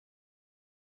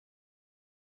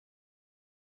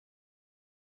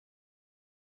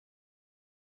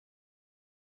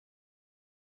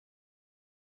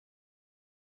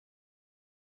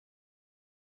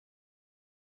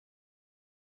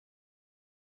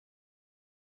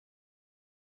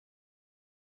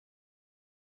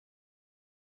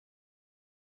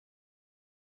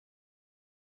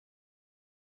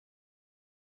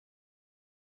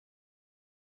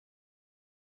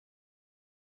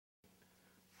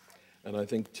And I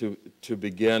think to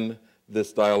begin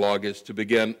this dialogue is to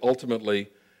begin ultimately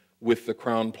with the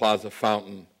Crowne Plaza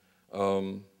fountain,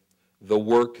 the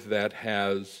work that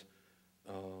has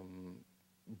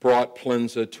brought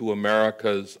Plensa to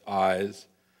America's eyes.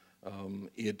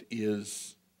 It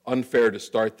is unfair to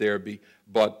start there,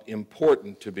 but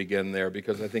important to begin there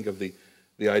because I think of the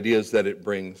ideas that it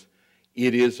brings.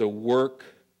 It is a work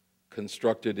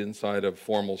constructed inside a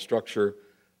formal structure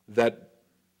that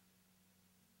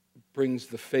brings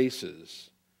the faces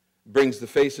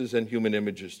and human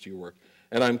images to your work.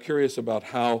 And I'm curious about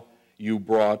how you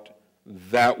brought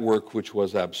that work, which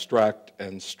was abstract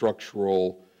and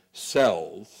structural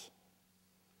cells,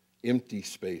 empty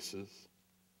spaces,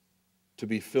 to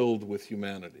be filled with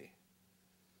humanity.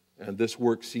 And this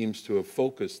work seems to have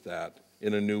focused that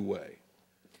in a new way.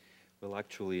 Well,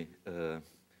 actually, the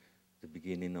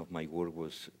beginning of my work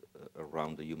was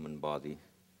around the human body.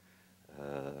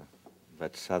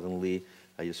 But suddenly,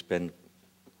 I spent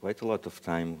quite a lot of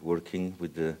time working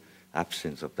with the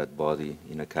absence of that body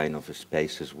in a kind of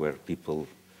spaces where people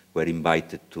were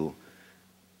invited to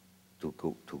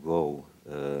go.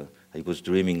 I was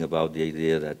dreaming about the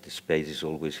idea that the space is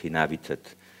always inhabited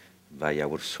by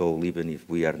our soul, even if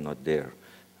we are not there,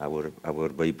 our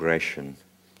vibration.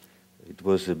 It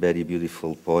was a very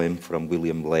beautiful poem from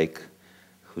William Blake,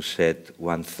 who said,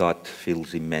 "One thought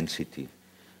fills immensity."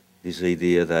 This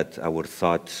idea that our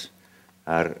thoughts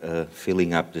are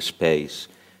filling up the space,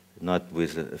 not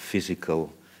with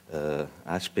physical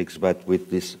aspects, but with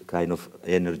this kind of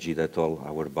energy that all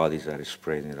our bodies are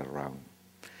spreading around.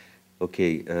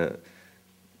 Okay,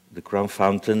 the Crowne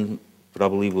Fountain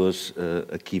probably was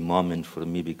a key moment for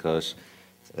me because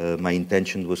my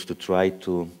intention was to try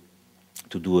to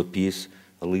do a piece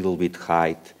a little bit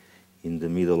height in the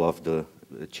middle of the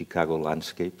Chicago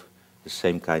landscape, the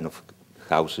same kind of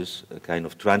houses, a kind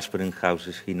of transparent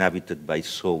houses inhabited by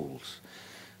souls.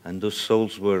 And those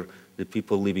souls were the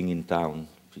people living in town.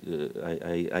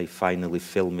 I finally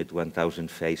filmed 1,000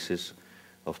 faces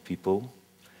of people,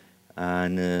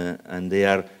 and they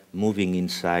are moving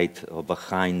inside or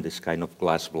behind this kind of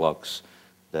glass blocks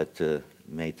that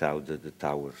made out the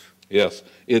towers. Yes,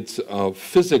 it's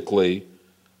physically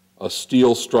a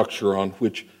steel structure on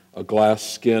which a glass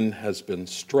skin has been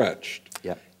stretched.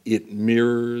 Yeah. It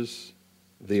mirrors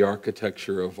the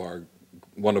architecture of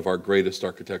one of our greatest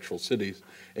architectural cities,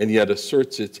 and yet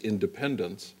asserts its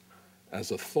independence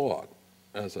as a thought,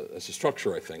 as a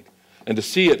structure, I think. And to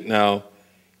see it now,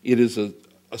 it is a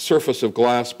surface of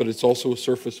glass, but it's also a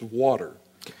surface of water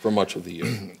for much of the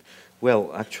year.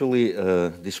 Well, actually,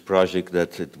 this project,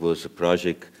 it was a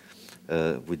project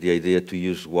with the idea to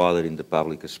use water in the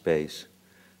public space,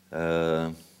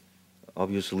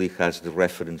 obviously has the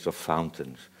reference of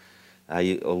fountains.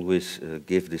 I always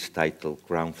give this title,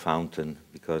 Crown Fountain,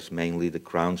 because mainly the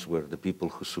crowns were the people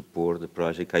who support the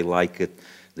project. I like it,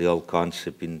 the old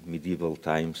concept in medieval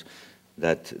times,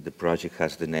 that the project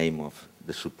has the name of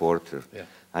the supporter. Yeah.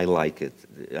 I like it.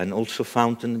 And also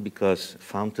fountain, because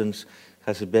fountains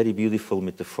has a very beautiful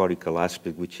metaphorical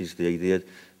aspect, which is the idea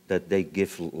that they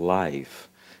give life.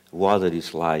 Water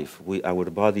is life. Our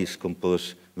body is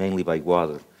composed mainly by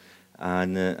water.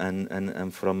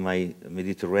 And from my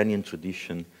Mediterranean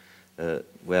tradition,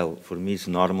 well, for me it's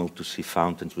normal to see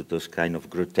fountains with those kind of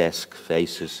grotesque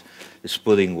faces,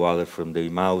 spouting water from their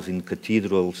mouths in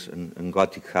cathedrals and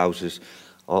Gothic houses,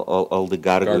 all the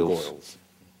gargoyles.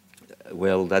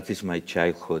 Well, that is my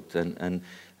childhood, and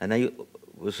I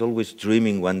was always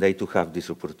dreaming one day to have this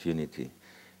opportunity,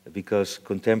 because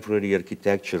contemporary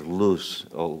architecture loses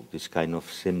all these kind of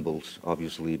symbols,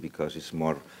 obviously, because it's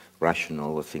more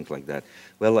rational or things like that.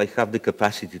 Well, I have the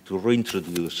capacity to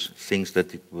reintroduce things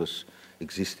that it was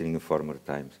existing in former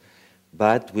times,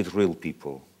 but with real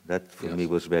people. That, for me,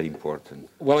 was very important.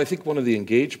 Well, I think one of the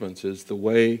engagements is the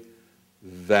way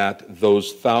that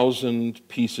those 1,000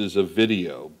 pieces of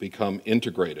video become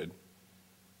integrated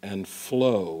and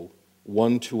flow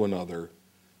one to another,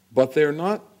 but they're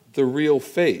not the real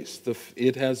face.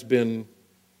 It has been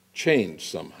changed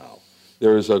somehow.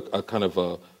 There is a kind of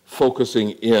a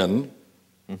focusing in,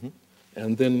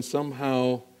 and then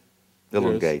somehow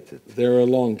elongated. They're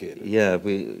elongated. Yeah,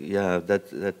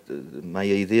 my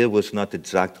idea was not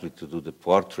exactly to do the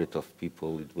portrait of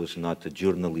people. It was not a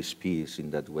journalist piece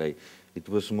in that way. It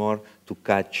was more to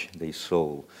catch their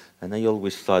soul. And I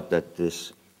always thought that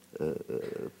this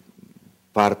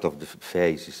part of the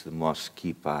face is the most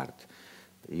key part.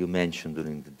 You mentioned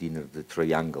during the dinner the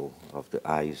triangle of the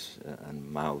eyes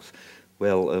and mouth.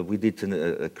 Well, we did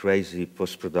a crazy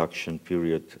post-production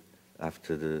period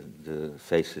after the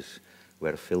faces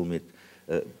were filmed,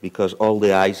 because all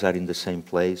the eyes are in the same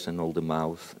place and all the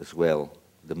mouth as well.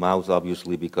 The mouth,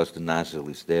 obviously, because the nostril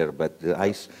is there, but the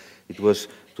eyes, it was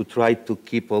to try to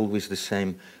keep always the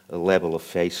same level of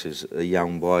faces. A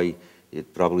young boy,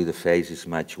 probably the face is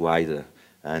much wider,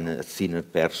 and a thinner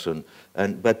person,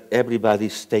 but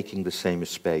everybody's taking the same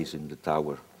space in the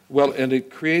tower. Well, and it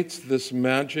creates this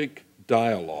magic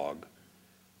dialogue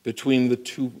between the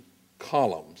two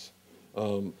columns.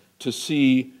 To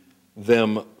see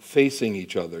them facing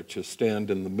each other, to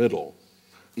stand in the middle,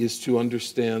 is to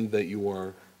understand that you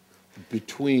are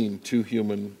between two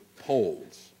human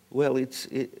poles. Well,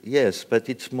 yes, but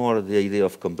it's more the idea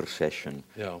of conversation.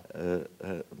 Yeah.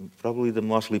 Probably the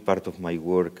mostly part of my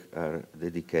work are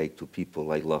dedicated to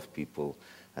people. I love people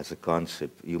as a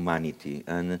concept, humanity,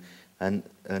 and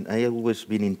I always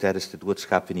been interested what's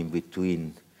happening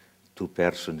between two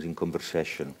persons in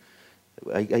conversation.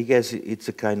 I guess it's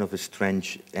a kind of a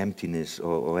strange emptiness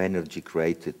or energy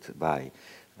created by,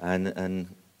 and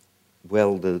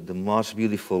well, the most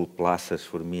beautiful plazas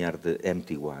for me are the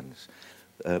empty ones.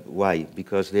 Why?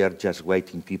 Because they are just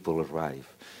waiting people arrive.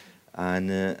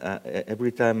 And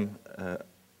every time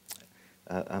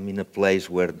I'm in a place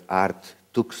where art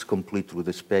takes completely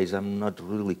the space, I'm not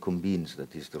really convinced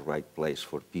that it's the right place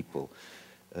for people.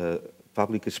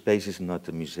 Public space is not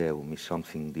a museum, it's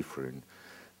something different.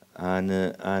 And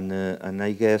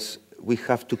I guess we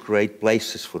have to create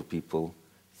places for people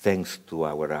thanks to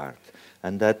our art.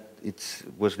 And that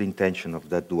was the intention of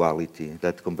that duality,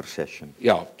 that conversation.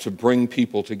 Yeah, to bring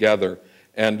people together.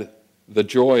 And the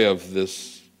joy of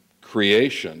this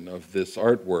creation, of this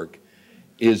artwork,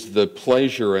 is the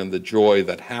pleasure and the joy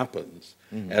that happens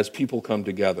as people come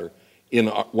together in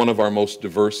one of our most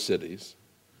diverse cities.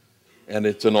 And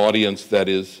it's an audience that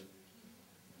is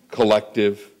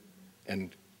collective, and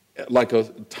like a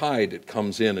tide, it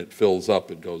comes in, it fills up,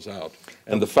 it goes out.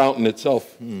 And the fountain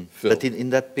itself fills. But in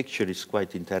that picture it's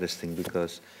quite interesting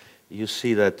because you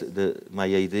see that my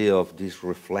idea of this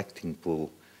reflecting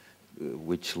pool,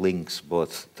 which links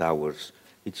both towers,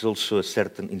 it's also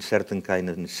in certain kind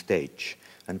of stage.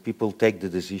 And people take the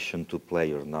decision to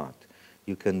play or not.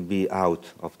 You can be out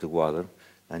of the water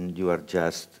and you are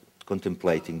just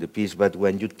contemplating the piece, but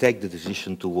when you take the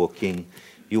decision to walk in,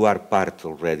 you are part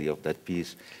already of that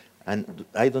piece. And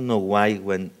I don't know why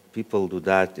when people do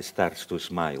that, it starts to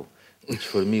smile, which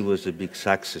for me was a big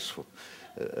success.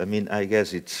 I mean, I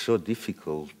guess it's so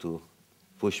difficult to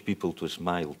push people to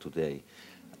smile today.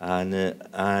 And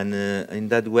in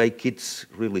that way, kids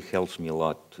really helps me a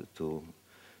lot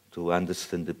to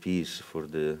understand the piece for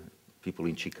the people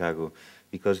in Chicago,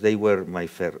 because they were my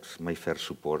first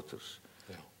supporters.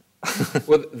 Yeah.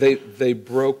 Well, they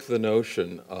broke the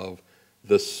notion of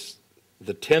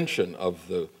the tension of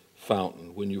the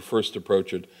fountain when you first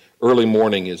approach it. Early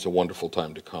morning is a wonderful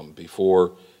time to come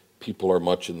before people are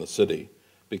much in the city,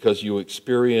 because you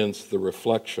experience the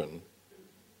reflection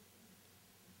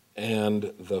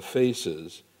and the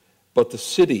faces, but the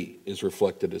city is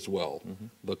reflected as well,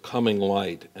 the coming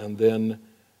light. And then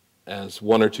as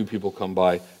one or two people come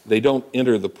by, they don't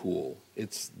enter the pool.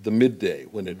 It's the midday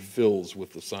when it fills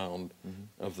with the sound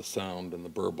of the sound and the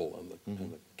burble and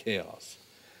the chaos.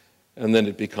 And then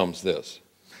it becomes this.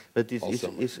 But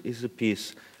it's a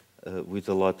piece with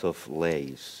a lot of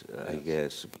layers, I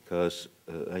guess, because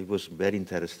I was very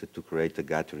interested to create a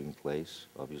gathering place,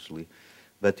 obviously,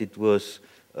 but it was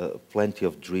plenty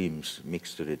of dreams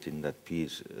mixed to it in that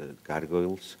piece.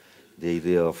 Gargoyles, the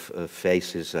idea of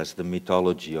faces as the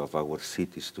mythology of our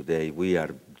cities today. We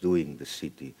are doing the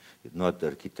city, not the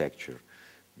architecture.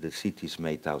 The city is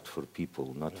made out for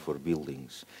people, not for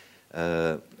buildings.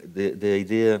 The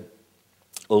idea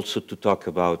also to talk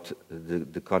about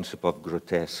the concept of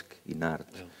grotesque in art,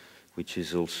 which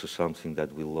is also something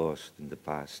that we lost in the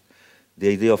past. The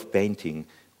idea of painting,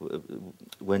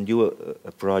 when you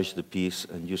approach the piece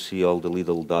and you see all the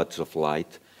little dots of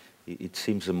light, it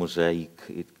seems a mosaic.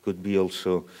 It could be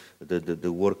also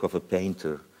the work of a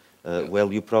painter.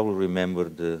 Well, you probably remember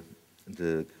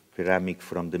the ceramic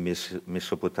from the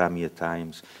Mesopotamia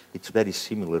times. It's very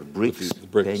similar, bricks,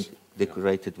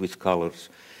 decorated with colors.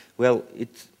 Well,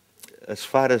 as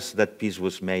far as that piece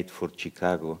was made for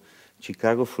Chicago,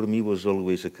 Chicago for me was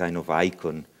always a kind of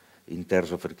icon in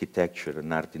terms of architecture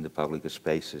and art in the public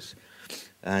spaces.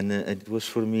 And it was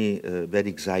for me very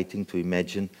exciting to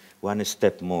imagine one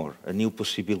step more, a new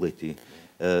possibility,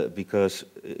 because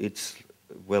it's,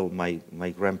 well, my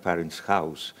grandparents'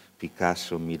 house,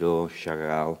 Picasso, Miro,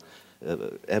 Chagall,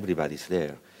 everybody's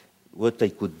there. What I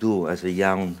could do as a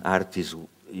young artist,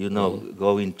 you know,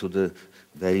 go into the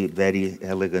very, very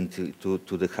elegant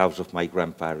to the house of my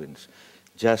grandparents,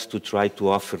 just to try to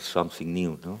offer something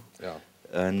new, no? Yeah.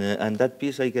 And that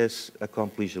piece, I guess,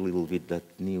 accomplished a little bit that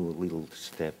new little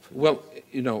step. Well,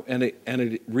 you know, and it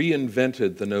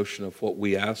reinvented the notion of what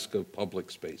we ask of public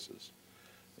spaces.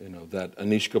 You know, that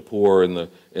Anish Kapoor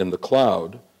in the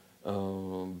cloud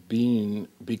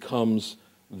becomes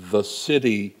the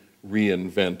city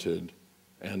reinvented,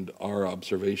 and our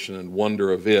observation and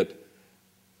wonder of it.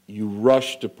 You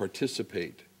rush to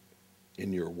participate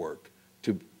in your work,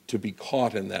 to be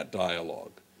caught in that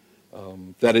dialogue.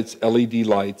 That it's LED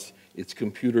lights, it's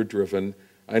computer driven.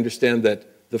 I understand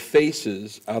that the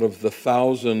faces, out of the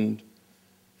 1,000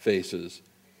 faces,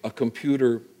 a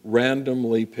computer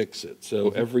randomly picks it. So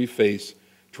every face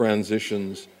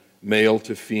transitions male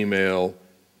to female,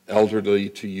 elderly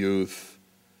to youth,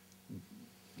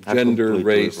 gender,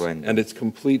 race, and it's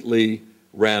completely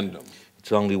random.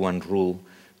 It's only one rule,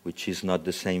 which is not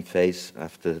the same face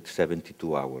after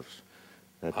 72 hours.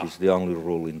 That is the only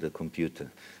rule in the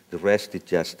computer. The rest is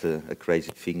just a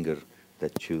crazy finger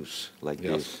that chooses like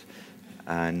this.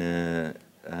 And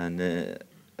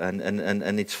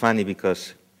it's funny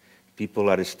because people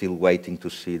are still waiting to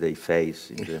see their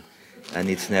face, and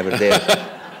it's never there.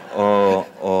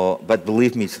 But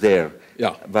believe me, it's there.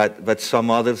 Yeah. But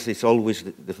some others, it's always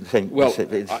the same. Well,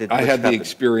 I had the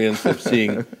experience of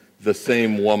seeing the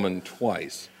same woman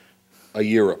twice, a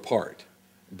year apart.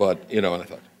 But, you know, and I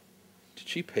thought, did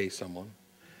she pay someone?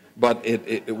 But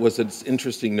it was an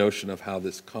interesting notion of how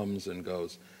this comes and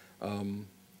goes.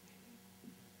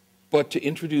 But to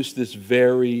introduce this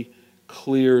very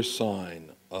clear sign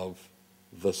of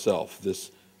the self,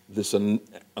 this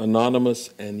anonymous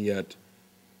and yet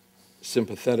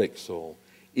sympathetic soul,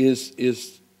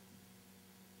 is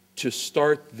to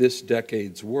start this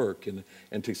decade's work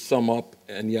and to sum up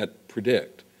and yet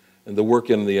predict. And the work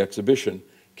in the exhibition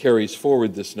carries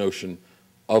forward this notion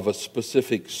of a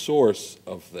specific source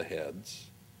of the heads,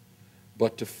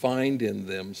 but to find in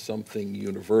them something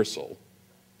universal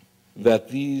that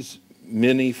these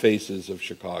many faces of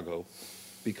Chicago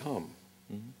become.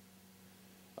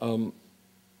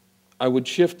 I would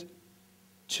shift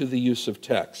to the use of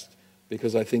text,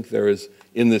 because I think there is,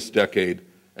 in this decade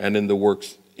and in the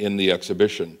works in the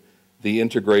exhibition, the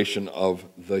integration of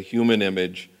the human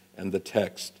image and the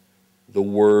text, the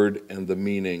word and the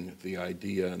meaning, the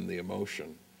idea and the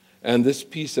emotion. And this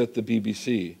piece at the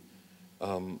BBC,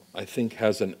 I think,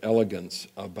 has an elegance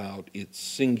about its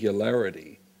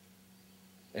singularity,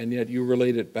 and yet you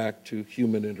relate it back to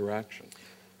human interaction.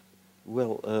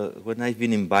 Well, when I've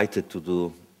been invited to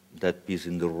do that piece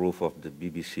in the roof of the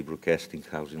BBC Broadcasting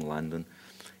House in London,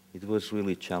 it was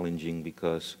really challenging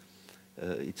because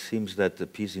it seems that the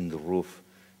piece in the roof,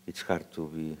 it's hard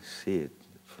to see it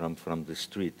from the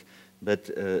street. But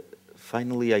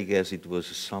finally, I guess it was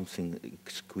something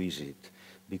exquisite,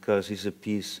 because it's a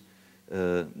piece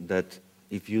that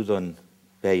if you don't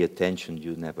pay attention,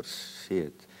 you never see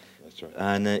it. That's right.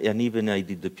 And even I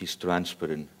did the piece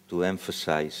transparent to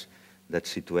emphasize that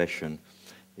situation.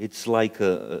 It's like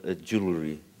a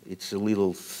jewelry. It's a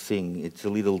little thing. It's a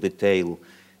little detail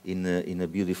in a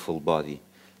beautiful body.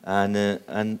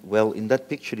 And well, in that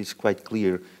picture, it's quite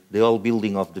clear. The old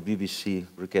building of the BBC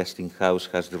Broadcasting House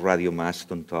has the radio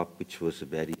mast on top, which was a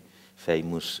very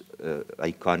famous,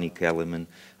 iconic element.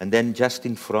 And then just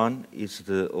in front is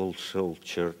the Old Soul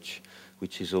Church,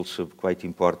 which is also quite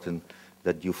important,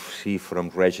 that you see from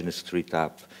Regent Street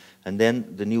up. And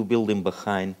then the new building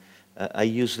behind, I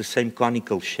use the same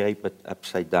conical shape, but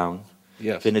upside down,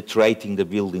 yes, penetrating the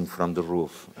building from the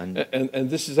roof. And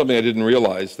this is something I didn't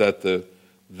realize, that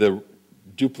the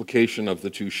duplication of the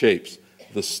two shapes,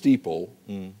 the steeple,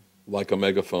 like a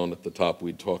megaphone at the top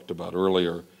we talked about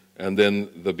earlier, and then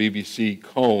the BBC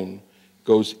cone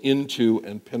goes into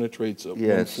and penetrates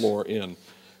one floor in.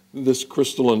 This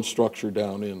crystalline structure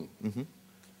down in.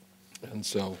 And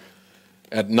so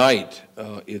at night,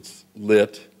 it's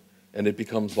lit, and it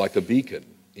becomes like a beacon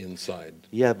inside.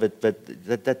 Yeah, but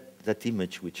that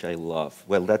image, which I love,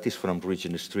 well, that is from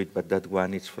Regent Street, but that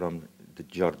one is from the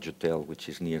George Hotel, which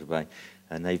is nearby.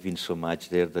 And I've been so much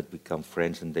there that we become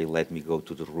friends, and they let me go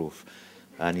to the roof.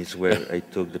 And it's where I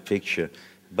took the picture.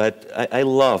 But I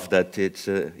love that it's,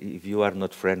 if you are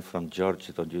not friend from George,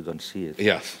 you don't see it.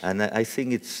 Yes. And I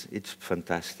think it's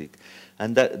fantastic.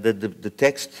 And that, the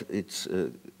text, it's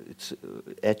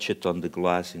etched on the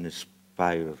glass in a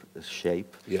spire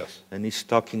shape. Yes. And he's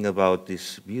talking about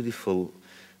this beautiful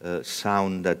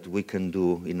sound that we can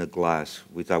do in a glass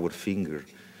with our finger.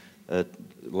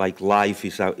 Like life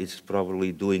is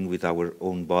probably doing with our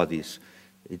own bodies.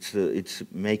 It's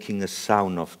making a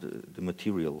sound of the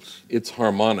materials. It's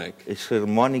harmonic. It's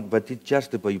harmonic, but it's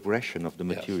just the vibration of the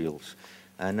materials.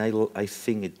 Yes. And I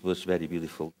think it was very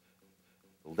beautiful.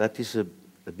 That is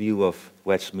a view of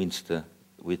Westminster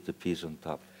with the piece on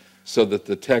top. So that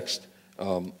the text,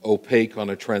 opaque on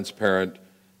a transparent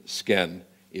skin,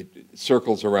 it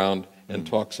circles around and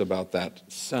talks about that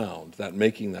sound, that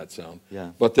making that sound. Yeah.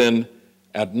 But then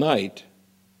at night,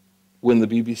 when the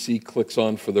BBC clicks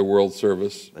on for the World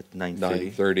Service At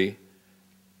 9:30,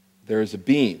 there's a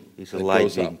beam. it's a that light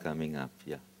goes beam up. coming up.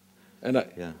 Yeah, And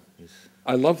yeah.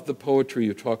 I love the poetry.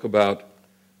 You talk about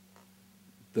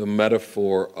the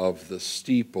metaphor of the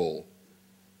steeple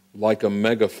like a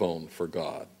megaphone for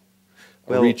God,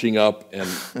 Well, reaching up, and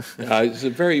it's a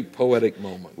very poetic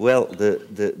moment. Well,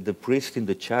 the priest in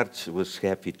the church was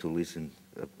happy to listen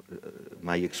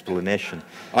my explanation.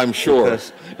 I'm sure.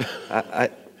 Because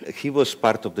he was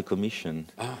part of the commission.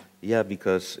 Ah. Yeah,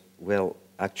 because, well,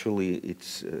 actually,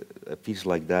 it's a piece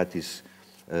like that is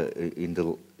in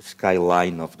the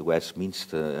skyline of the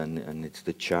Westminster, and it's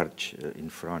the church in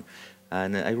front.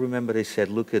 And I remember they said,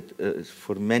 look,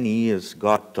 for many years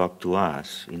God talked to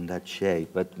us in that shape,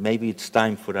 but maybe it's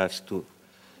time for us to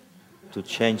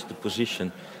change the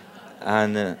position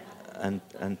and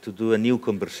to do a new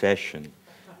conversation.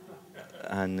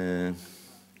 And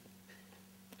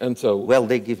so, well,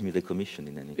 they give me the commission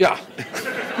in any case. yeah,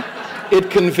 it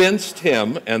convinced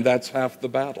him, and that's half the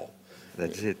battle.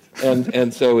 That's it.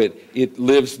 And so it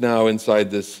lives now inside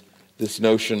this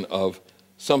notion of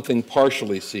something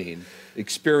partially seen,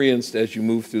 experienced as you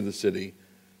move through the city,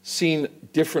 seen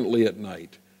differently at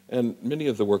night. And many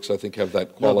of the works, I think, have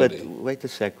that quality. No, but wait a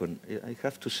second. I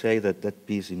have to say that that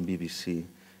piece in BBC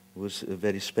was a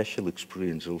very special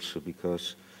experience also,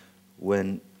 because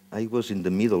when I was in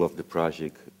the middle of the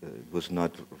project, it was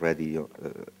not ready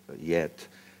yet,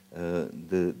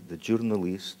 the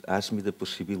journalist asked me the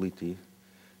possibility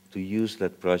to use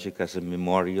that project as a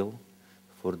memorial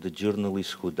for the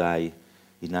journalists who die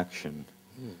in action.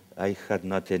 I had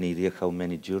not any idea how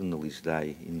many journalists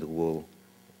die in the world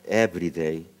every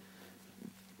day.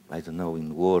 I don't know,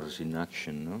 in wars, in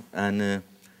action, no?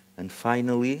 And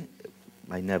finally,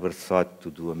 I never thought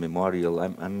to do a memorial.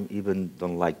 I'm even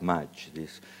don't like much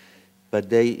this, but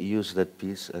they use that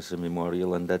piece as a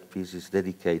memorial, and that piece is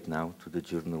dedicated now to the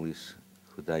journalists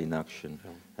who die in action.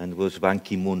 Yeah. And it was Ban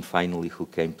Ki-moon finally who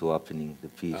came to opening the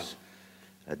piece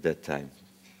at that time.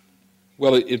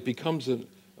 Well, it becomes a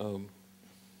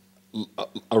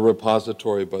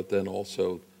repository, but then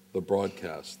also the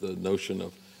broadcast, the notion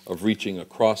of reaching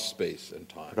across space and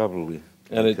time. Probably,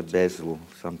 And like a bezel,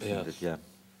 something Yes. that, yeah.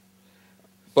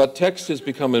 But text has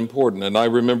become important, and I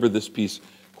remember this piece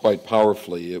quite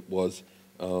powerfully. It was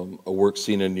a work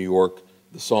seen in New York,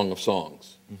 The Song of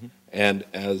Songs. Mm-hmm. And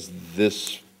as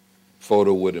this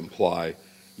photo would imply,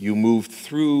 you moved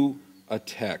through a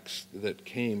text that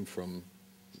came from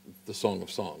the Song of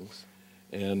Songs,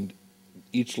 and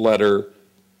each letter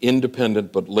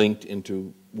independent but linked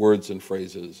into words and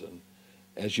phrases. And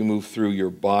as you move through, your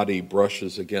body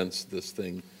brushes against this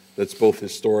thing that's both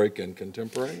historic and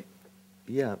contemporary.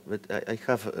 Yeah, but I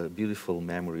have beautiful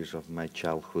memories of my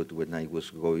childhood when I was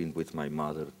going with my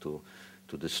mother to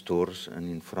the stores, and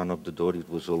in front of the door it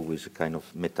was always a kind of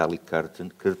metallic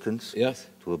curtains Yes.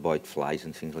 to avoid flies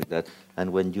and things like that.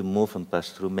 And when you move and pass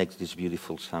through, makes this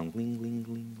beautiful sound, ling, ling,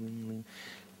 ling, ling, ling.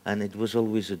 And it was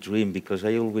always a dream, because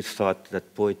I always thought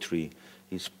that poetry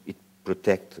it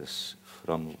protects us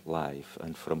from life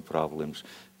and from problems.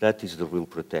 That is the real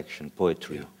protection,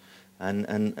 poetry. Yeah.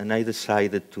 And I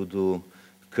decided to do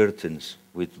curtains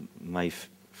with my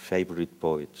favorite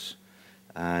poets.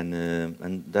 And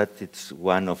that it's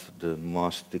one of the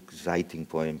most exciting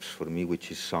poems for me, which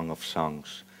is Song of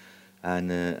Songs.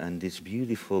 And this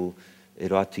beautiful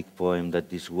erotic poem that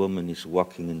this woman is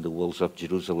walking in the walls of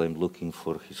Jerusalem looking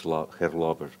for her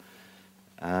lover.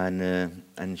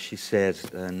 And she says,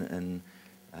 and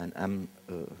I'm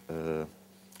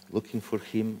looking for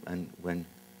him, and when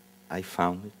I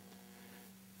found it,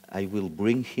 I will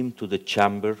bring him to the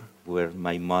chamber where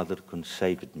my mother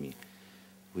conceived me,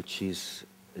 which is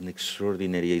an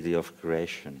extraordinary idea of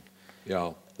creation.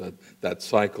 Yeah, that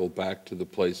cycle back to the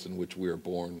place in which we are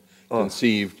born,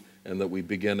 conceived, and that we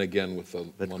begin again with the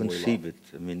But one we conceive love.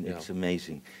 it, I mean, Yeah. it's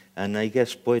amazing. And I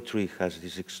guess poetry has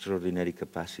this extraordinary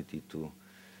capacity to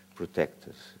protect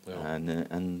us. Yeah.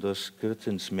 And those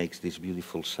curtains makes this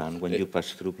beautiful sound when you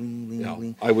pass through. Bling, bling, Yeah,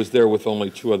 bling. I was there with only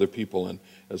two other people, and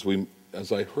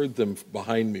as I heard them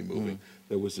behind me moving,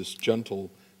 there was this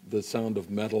gentle, the sound of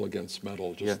metal against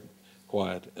metal, just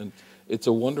quiet. And it's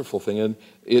a wonderful thing. And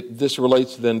this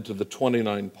relates then to the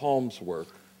 29 Palms work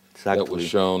that was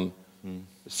shown,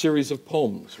 a series of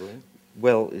poems, right?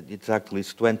 Well, exactly,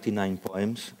 it's 29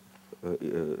 poems,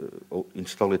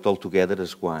 install it all together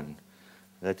as one.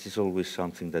 That is always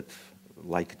something that,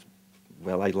 like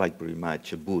well, I like very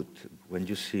much a boot. When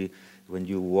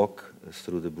you walk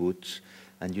through the boots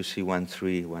and you see 1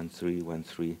 3, 1 3, 1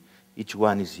 3, each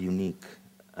one is unique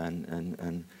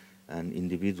and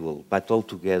individual, but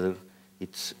altogether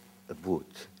it's a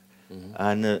boot. Mm-hmm.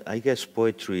 And I guess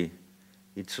poetry,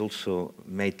 it's also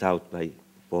made out by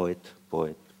poet,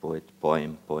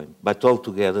 poem, but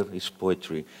altogether it's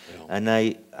poetry. Yeah. And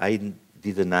I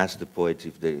didn't ask the poets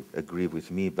if they agree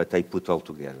with me, but I put all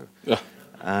together. Yeah.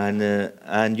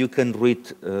 And you can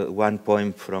read one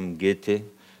poem from Goethe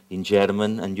in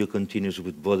German, and you continue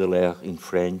with Baudelaire in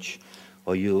French,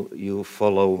 or you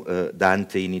follow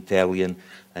Dante in Italian,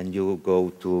 and you go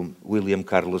to William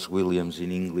Carlos Williams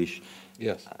in English.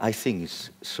 Yes. I think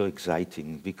it's so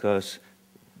exciting because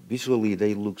visually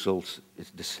they look all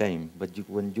the same, but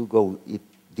when you go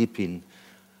deep in,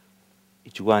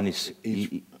 each one is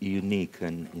unique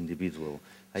and individual.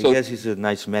 I guess it's a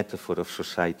nice metaphor of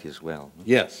society as well.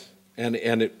 Yes, and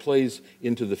it plays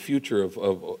into the future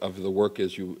of the work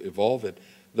as you evolve it.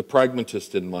 The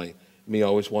pragmatist in me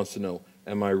always wants to know,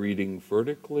 am I reading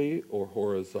vertically or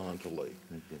horizontally?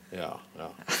 Yeah.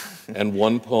 And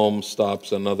one poem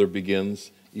stops, another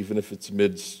begins, even if it's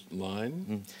mid-line?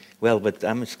 Mm. Well, but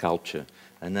I'm a sculptor,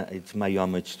 and it's my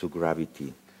homage to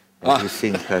gravity.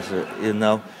 Everything has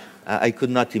a, I could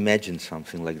not imagine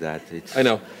something like that. I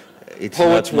know.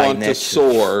 Poets want to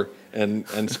soar,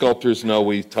 and sculptors know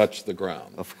we touch the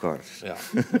ground. Of course. Yeah.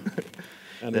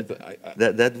 And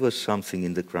that was something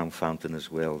in the Crown Fountain as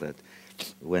well, that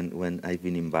when I've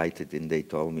been invited and they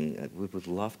told me, we would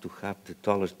love to have the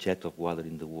tallest jet of water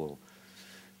in the world.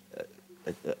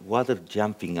 Water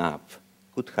jumping up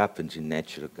could happen in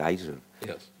nature, a geyser.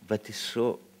 Yes. But it's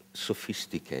so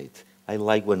sophisticated. I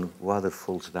like when water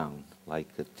falls down, like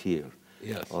a tear,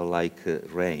 yes, or like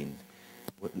rain.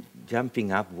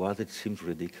 Jumping up water, it seems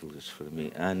ridiculous for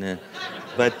me. And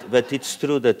but it's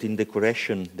true that in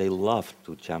decoration they love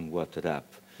to jump water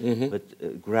up. Mm-hmm.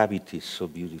 But gravity is so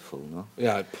beautiful, no?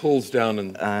 Yeah, it pulls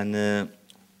down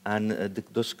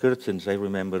those curtains. I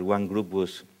remember one group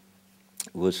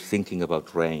was thinking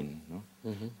about rain. No?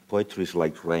 Mm-hmm. Poetry is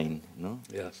like rain, no?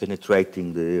 Yes.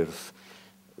 Penetrating the earth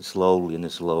slowly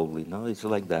and slowly. No, it's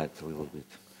like that a little bit.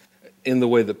 In the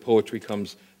way that poetry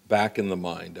comes back in the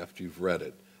mind after you've read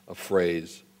it, a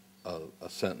phrase, a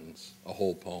sentence, a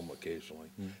whole poem occasionally,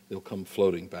 they'll come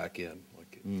floating back in,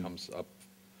 like it comes up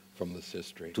from this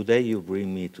history. Today you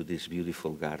bring me to this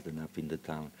beautiful garden up in the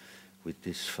town with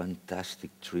these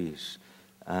fantastic trees,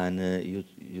 and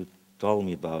you told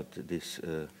me about this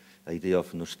idea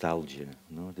of nostalgia,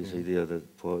 no? This idea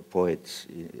that poets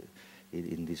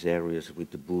in these areas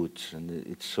with the boots, and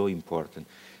it's so important.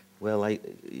 Well,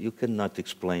 you cannot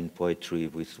explain poetry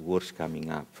with words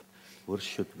coming up. Words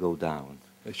should go down.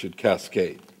 They should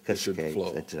cascade. They should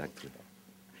flow. Exactly.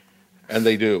 And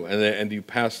they do. And you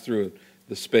pass through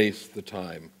the space, the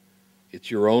time.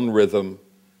 It's your own rhythm,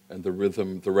 and the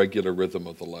regular rhythm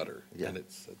of the letter, and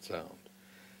it's that sound.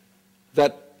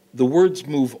 That the words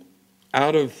move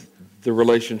out of the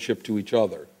relationship to each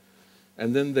other,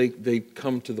 and then they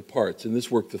come to the parts. In this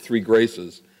work, the three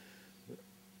graces,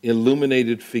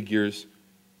 illuminated figures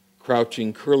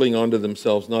crouching, curling onto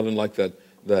themselves, not unlike that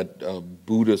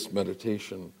Buddhist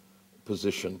meditation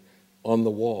position, on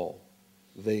the wall.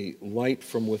 They light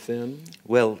from within.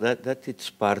 Well, that it's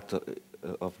part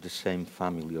of the same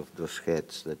family of those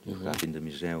heads that you have in the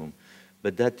museum,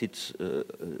 but that it's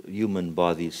human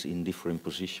bodies in different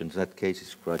positions. That case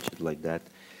is crouched like that,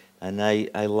 and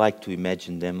I like to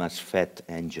imagine them as fat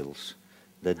angels,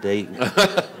 that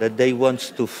they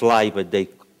want to fly, but they.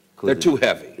 They're too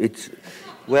heavy. It's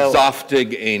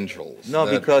Zoftig angels. No,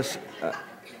 because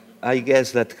I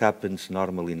guess that happens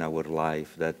normally in our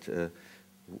life, that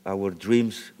our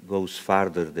dreams goes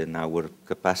farther than our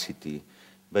capacity.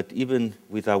 But even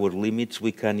with our limits,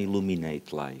 we can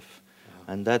illuminate life.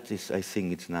 And that is, I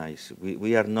think it's nice.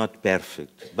 We are not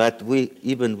perfect, but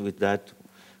even with that,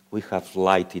 we have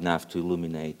light enough to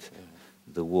illuminate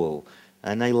the world.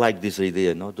 And I like this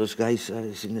idea, no? Those guys are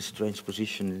in a strange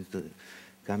position,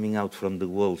 coming out from the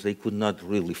walls. They could not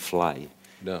really fly.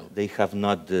 No. They have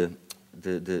not the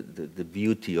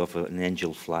beauty of an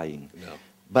angel flying. No.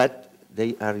 But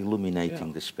they are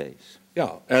illuminating the space.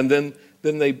 Yeah, and then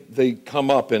they come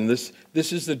up, and this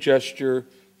is the gesture,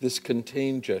 this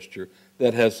contained gesture,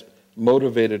 that has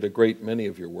motivated a great many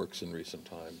of your works in recent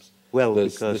times. Well,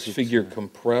 this because figure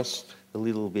compressed. A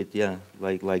little bit, yeah,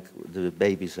 like the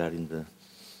babies are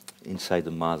inside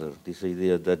the mother. This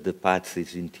idea that the path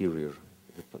is interior.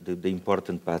 The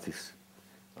important path is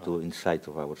to inside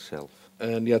of ourselves.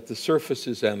 And yet the surface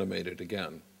is animated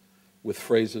again, with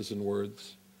phrases and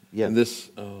words. Yeah. And this,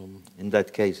 in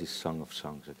that case, is Song of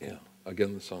Songs again. yeah,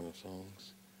 again, the Song of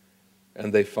Songs.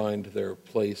 And they find their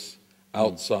place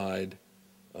outside,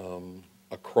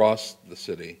 across the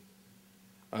city.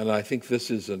 And I think this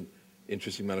is an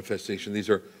interesting manifestation. These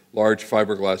are large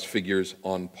fiberglass figures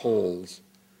on poles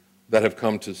that have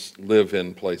come to live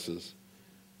in places.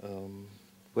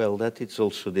 Well, that is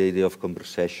also the idea of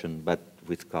conversation, but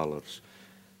with colors.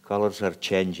 Colors are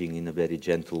changing in a very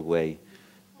gentle way.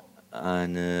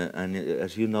 And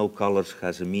as you know, colors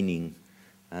has a meaning.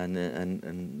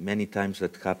 And many times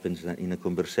that happens in a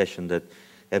conversation, that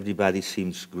everybody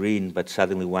seems green, but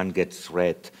suddenly one gets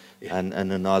red. Yeah. And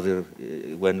another,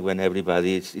 when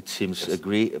everybody, it seems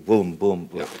agree, boom, boom.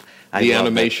 Yeah. The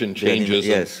animation changes.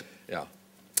 Yes. Yeah.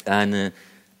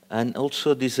 And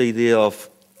also this idea of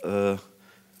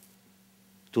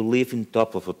to live in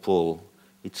top of a pole.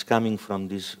 It's coming from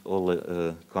this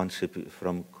whole concept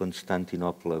from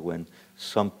Constantinople, when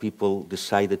some people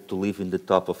decided to live in the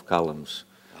top of columns.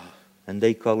 And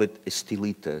they call it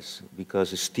stilitas,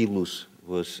 because stilus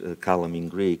was a column in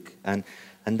Greek. And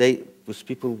they was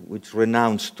people which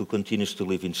renounced to continue to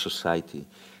live in society.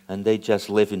 And they just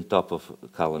live in top of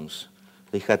columns.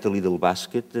 They had a little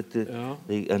basket that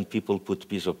and people put a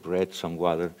piece of bread, some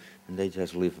water, and they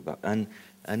just live about.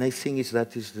 And I think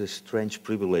that is the strange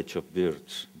privilege of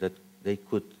birds, that they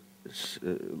could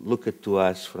look at to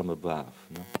us from above.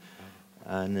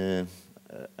 No?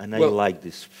 And I like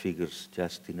these figures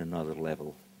just in another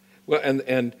level. Well,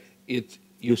 and it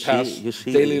you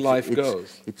see, daily life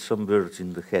goes. It's some birds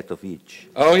in the head of each.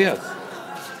 Oh yes,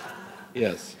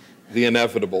 yes, the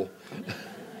inevitable.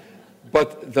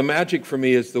 But the magic for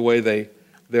me is the way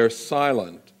they're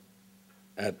silent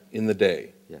in the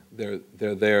day. Yeah.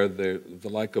 They're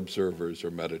like observers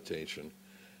or meditation.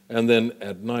 And then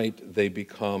at night they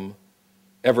become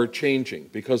ever-changing,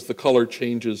 because the color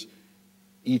changes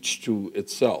each to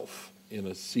itself in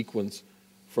a sequence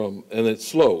and it's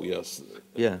slow, yes.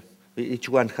 Yeah, each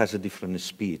one has a different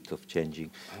speed of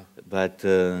changing. But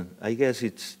I guess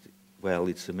it's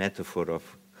a metaphor of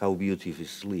how beautiful is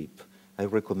sleep. I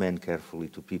recommend carefully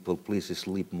to people, please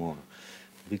sleep more,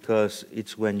 because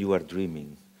it's when you are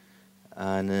dreaming.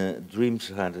 And dreams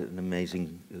have an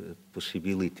amazing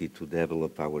possibility to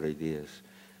develop our ideas.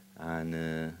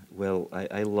 And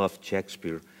I love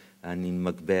Shakespeare, and in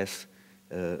Macbeth,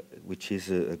 which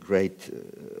is a great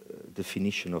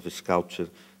definition of a sculpture,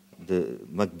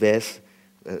 Macbeth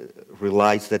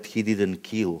realized that he didn't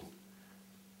kill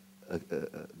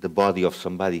the body of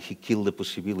somebody, he killed the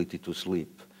possibility to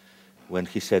sleep, when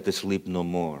he said, "Sleep no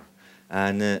more."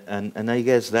 And I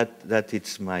guess that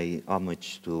it's my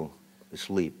homage to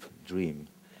sleep, dream.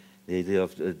 The idea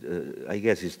of, I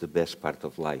guess, is the best part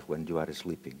of life, when you are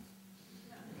sleeping.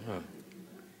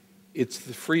 It's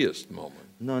the freest moment.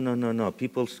 No.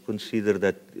 People consider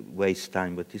that waste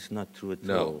time, but it's not true at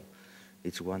all.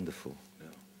 It's wonderful. No.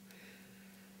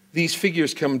 These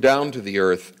figures come down to the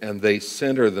earth, and they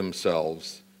center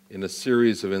themselves in a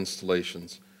series of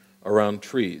installations around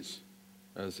trees.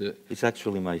 It's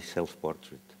actually my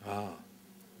self-portrait.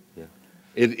 Yeah.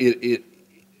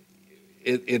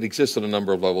 It exists on a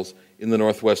number of levels. In the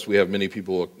Northwest, we have many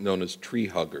people known as tree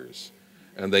huggers,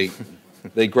 and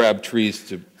they grab trees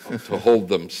to hold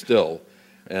them still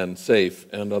and safe,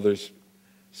 and others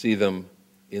see them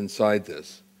inside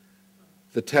this.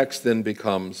 The text then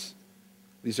becomes,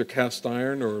 these are cast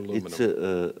iron or aluminum? It's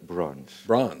bronze.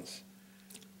 Bronze.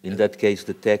 In that case,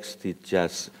 the text is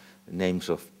just names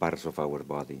of parts of our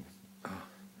body.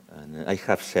 And I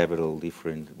have several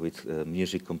different with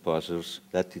music composers.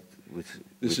 With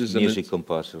music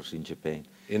composers in Japan.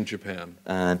 In Japan.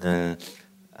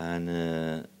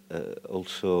 And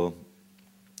also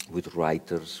with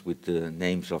writers, with the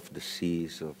names of the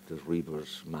seas, of the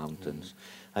rivers, mountains.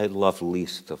 I love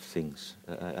lists of things,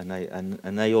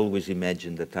 and I always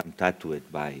imagine that I'm tattooed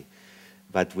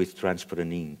but with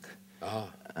transparent ink.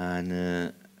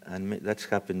 And that's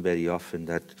happened very often,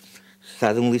 that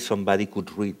suddenly somebody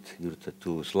could read your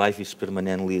tattoos. Life is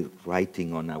permanently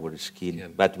writing on our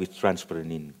skin, but with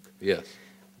transparent ink. Yes.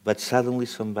 But suddenly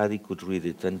somebody could read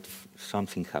it, and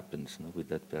something happens with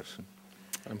that person.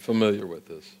 I'm familiar with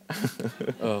this.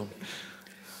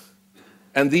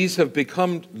 And these have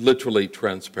become literally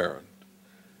transparent,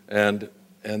 and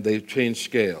they've changed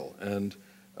scale. And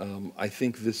I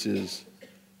think this is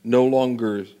no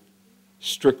longer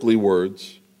strictly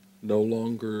words, no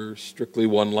longer strictly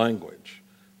one language,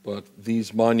 but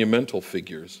these monumental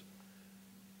figures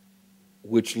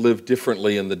which live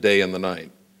differently in the day and the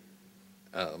night,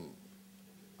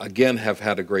 again have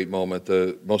had a great moment.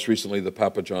 Most recently, the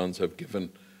Papa Johns have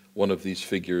given one of these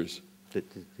figures,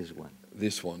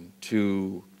 this one,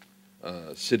 to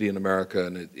city in America,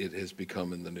 and it has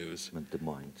become in the news. In Des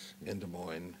Moines. In Des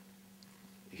Moines.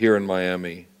 Here in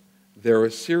Miami, there are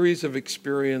a series of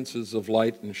experiences of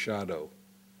light and shadow,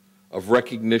 of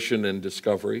recognition and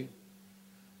discovery.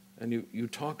 And you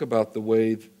talk about the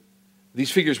way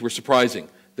these figures were surprising.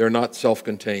 They're not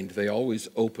self-contained. They always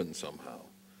open somehow,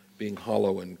 being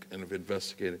hollow and kind of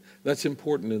investigated. That's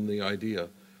important in the idea.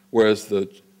 Whereas the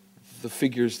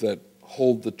figures that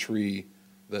hold the tree,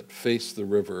 that face the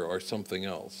river, are something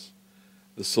else.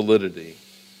 The solidity.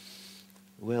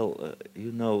 Well,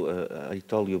 you know, I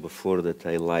told you before that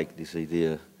I like this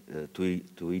idea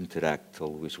to interact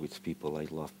always with people. I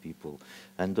love people.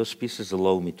 And those pieces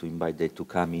allow me to invite them to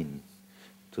come in,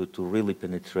 to really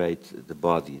penetrate the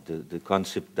body, the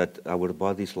concept that our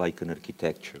body is like an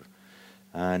architecture.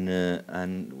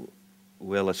 And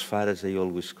well, as far as I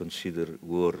always consider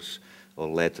words or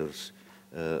letters,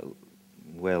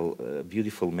 well, a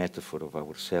beautiful metaphor of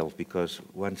ourselves, because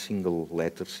one single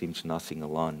letter seems nothing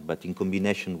alone, but in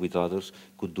combination with others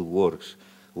could do works.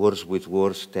 Words with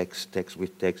words, text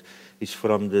with text. It's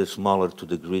from the smaller to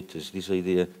the greatest, this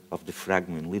idea of the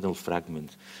fragment,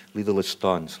 little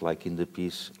stones, like in the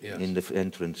piece, yes. In the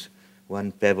entrance.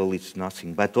 One pebble is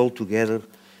nothing, but all together,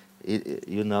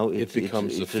 you know, it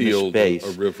becomes it's a field, a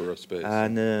space. A river, a space.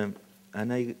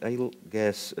 And I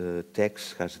guess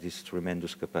text has this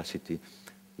tremendous capacity.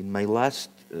 In my last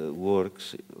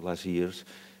works, last years,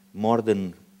 more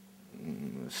than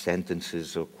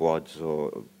sentences or quotes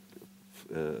or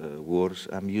words,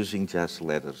 I'm using just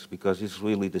letters, because it's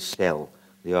really the cell,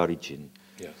 the origin.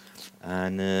 Yes.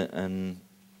 And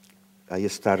I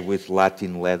start with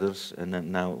Latin letters,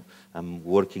 and now I'm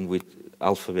working with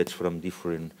alphabets from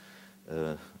different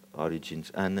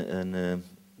origins.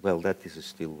 Well, that is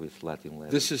still with Latin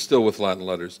letters. This is still with Latin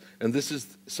letters. And this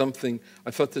is something,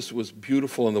 I thought this was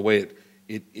beautiful in the way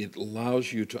it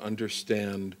allows you to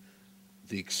understand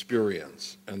the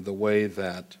experience and the way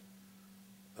that,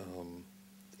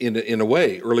 in a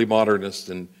way, early modernists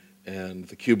and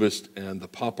the Cubist and the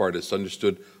pop artists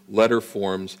understood letter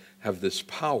forms have this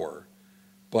power.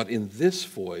 But in this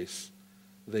voice,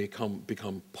 they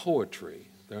become poetry.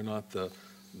 They're not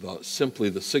simply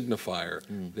the signifier.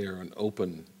 They're an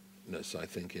openness, I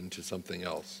think, into something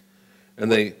else.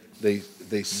 And they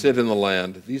sit in the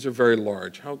land. These are very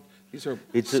large. These are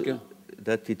it's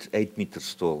 8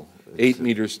 meters tall. 8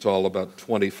 meters tall, about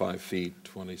 25 feet,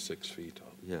 26 feet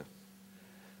tall. Yeah.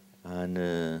 And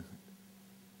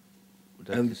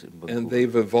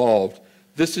they've evolved.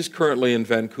 This is currently in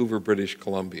Vancouver, British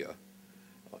Columbia,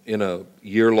 in a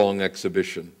year-long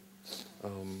exhibition.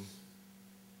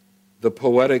 The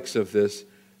poetics of this,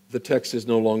 the text is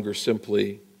no longer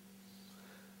simply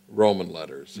Roman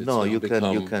letters. No, you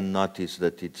can notice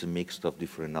that it's a mix of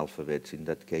different alphabets. In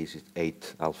that case, it's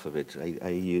 8 alphabets.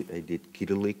 I did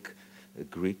Cyrillic,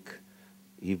 Greek,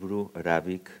 Hebrew,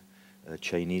 Arabic,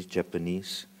 Chinese,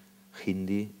 Japanese,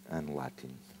 Hindi, and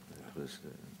Latin.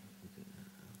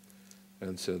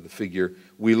 And so the figure,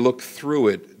 we look through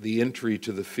it, the entry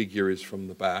to the figure is from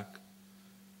the back,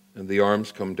 and the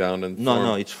arms come down and form.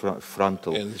 No, it's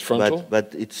frontal. And it's frontal?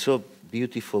 But it's so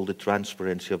beautiful, the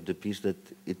transparency of the piece, that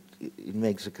it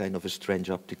makes a kind of a strange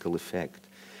optical effect,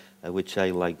 which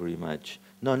I like very much.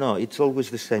 No, it's always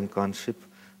the same concept,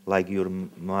 like your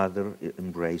mother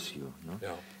embrace you. No?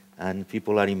 Yeah. And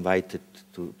people are invited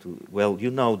to well,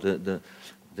 you know,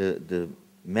 the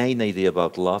main idea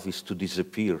about love is to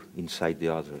disappear inside the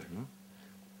other. No?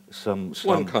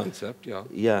 One concept, yeah.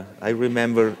 Yeah, I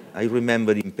remember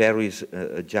in Paris,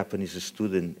 a Japanese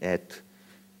student had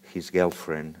his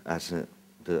girlfriend as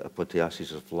the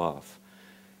apotheosis of love.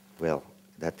 Well,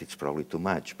 that is probably too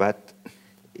much, but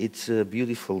it's a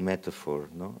beautiful metaphor,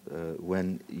 no?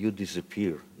 When you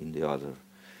disappear in the other.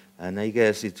 And I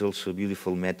guess it's also a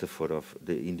beautiful metaphor of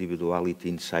the individuality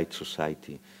inside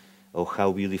society, or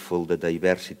how beautiful the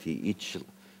diversity. Each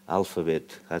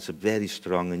alphabet has a very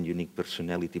strong and unique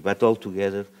personality, but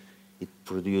altogether it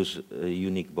produces a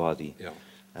unique body.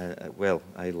 Yeah. Well,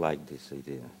 I like this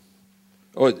idea.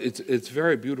 Oh, it's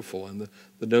very beautiful, and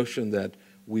the notion that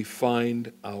we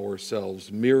find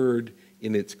ourselves mirrored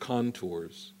in its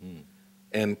contours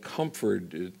and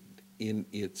comforted in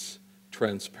its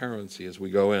transparency as we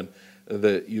go in.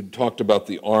 You talked about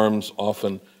the arms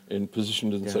often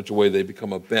positioned in such a way they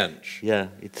become a bench. Yeah,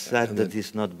 it's sad that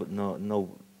there's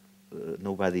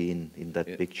nobody in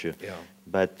that picture. Yeah.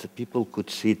 But people could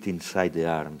sit inside the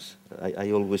arms.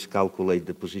 I always calculate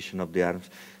the position of the arms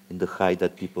in the height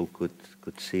that people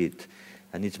could sit.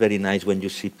 And it's very nice when you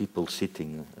see people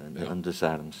sitting on those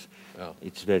arms. Yeah.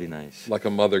 It's very nice. Like a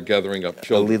mother gathering up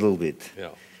children. A little bit. Yeah.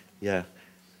 Yeah.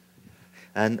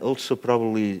 And also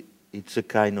probably it's a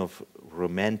kind of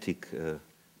romantic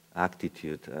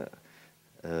attitude,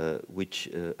 which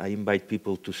I invite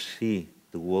people to see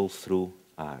the world through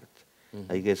art.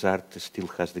 I guess art still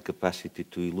has the capacity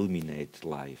to illuminate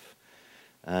life.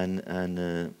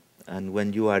 And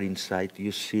when you are inside,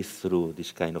 you see through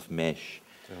this kind of mesh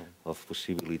of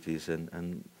possibilities,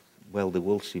 and well, the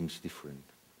world seems different.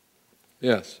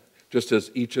 Yes, just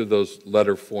as each of those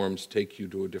letter forms take you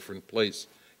to a different place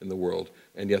in the world,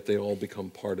 and yet they all become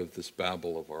part of this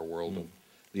babble of our world and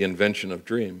the invention of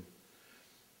dream.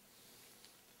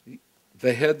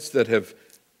 The heads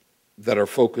that are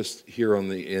focused here on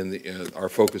are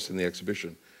focused in the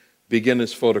exhibition begin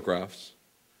as photographs,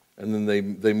 and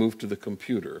then they move to the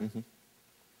computer,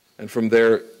 and from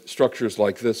there structures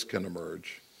like this can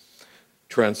emerge,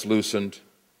 translucent,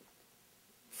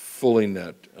 fully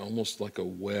knit, almost like a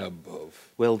web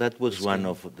of. Well, that was one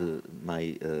of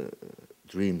my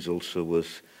dreams also,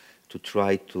 was to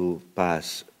try to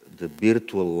pass the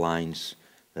virtual lines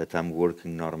that I'm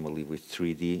working normally with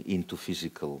 3D into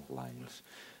physical lines.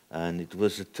 And it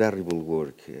was a terrible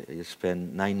work. I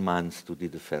spent 9 months to do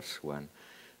the first one,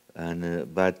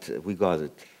 but we got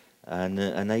it.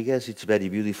 And I guess it's very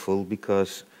beautiful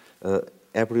because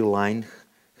every line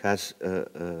has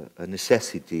a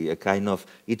necessity, a kind of,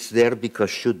 it's there because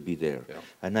should be there. Yeah.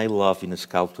 And I love in a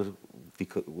sculptor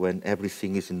because when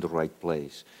everything is in the right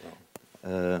place.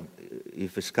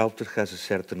 If a sculptor has a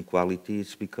certain quality,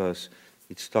 it's because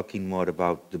it's talking more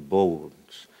about the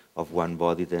bones of one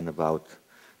body than about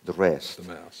the rest.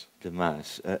 The mass. The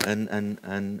mass.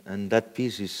 And that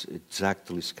piece is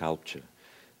exactly sculpture,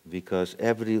 because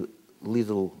every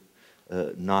little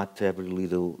knot, every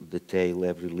little detail,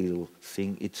 every little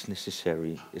thing, it's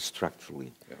necessary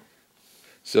structurally. Yeah.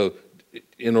 So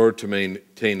in order to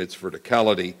maintain its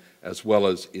verticality as well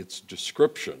as its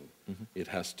description, it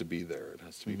has to be there. It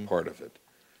has to be part of it.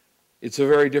 It's a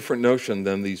very different notion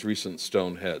than these recent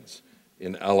stone heads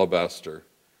in alabaster,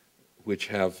 which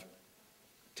have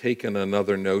taken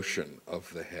another notion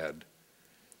of the head.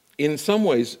 In some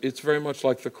ways, it's very much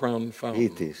like the crown fountain.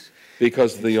 It is.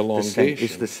 Because the elongation.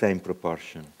 It's the same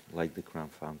proportion, like the crown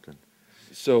fountain.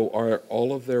 So are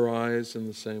all of their eyes in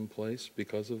the same place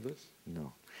because of this?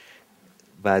 No.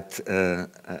 But,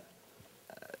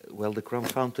 well, the crown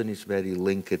fountain is very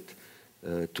linked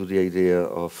to the idea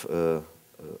of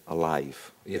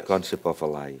alive, Yes. the concept of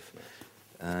alive. Yes.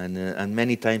 And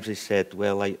many times I said,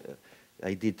 well,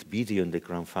 I did video on the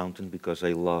crown fountain because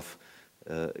I love,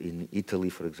 in Italy,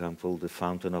 for example, the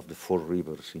fountain of the Four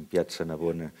Rivers in Piazza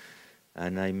Navona.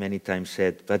 And I many times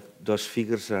said, but those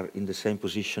figures are in the same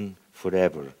position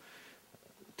forever.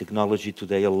 Technology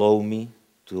today allow me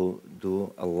to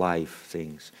do alive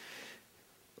things.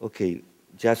 Okay,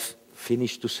 just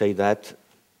finished to say that,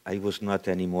 I was not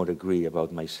anymore agree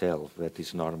about myself, that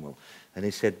is normal. And I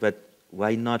said, but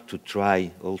why not to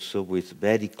try also with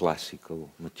very classical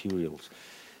materials?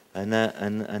 And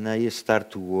I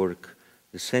start to work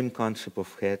the same concept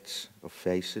of heads, of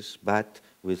faces, but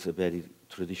with a very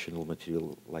traditional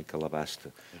material like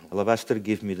alabaster. Alabaster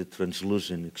gives me the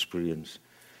translucent experience,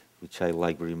 which I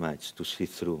like very much, to see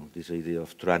through this idea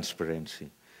of transparency.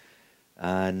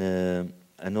 And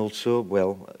also,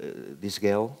 well, this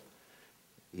girl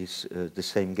is the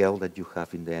same girl that you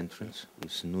have in the entrance.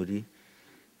 It's Nuri.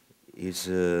 Is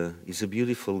a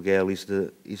beautiful girl. Is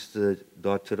the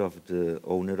daughter of the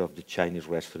owner of the Chinese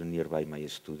restaurant nearby my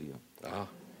studio. Ah.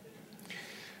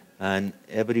 And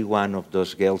every one of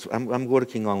those girls, I'm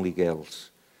working only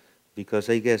girls, because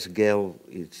I guess girl,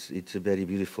 it's a very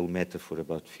beautiful metaphor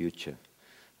about future.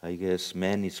 I guess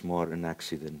man is more an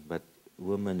accident, but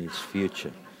woman is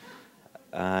future.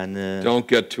 And don't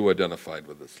get too identified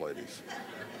with this, ladies.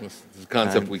 This is a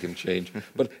concept we can change.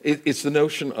 But it's the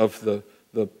notion of the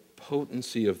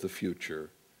potency of the future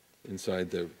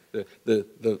inside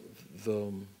there's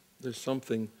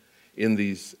something in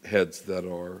these heads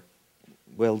that are.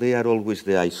 Well, they are always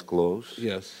the eyes closed.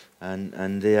 Yes.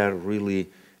 And they are really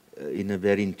in a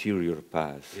very interior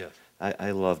path. Yes.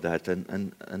 I love that.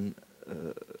 And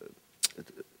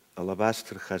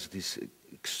alabaster has this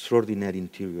extraordinary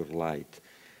interior light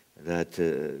that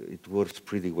it works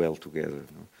pretty well together.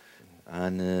 No?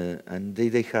 And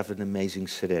they have an amazing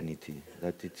serenity.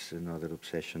 That it's another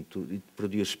obsession. It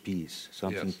produces peace,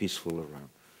 something peaceful around.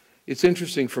 It's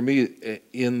interesting for me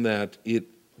in that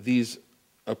these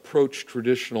approach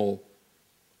traditional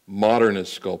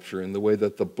modernist sculpture in the way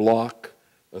that the block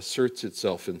asserts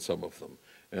itself in some of them.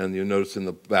 And you notice in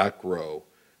the back row,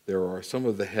 there are some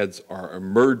of the heads are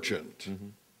emergent.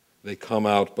 They come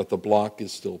out, but the block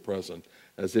is still present,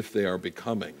 as if they are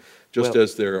becoming, just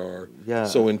as there are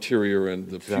so interior in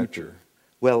the future.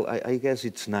 Well, I guess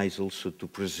it's nice also to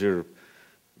preserve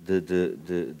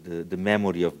the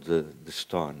memory of the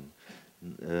stone.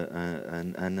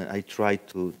 And I try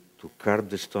to carve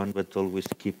the stone, but always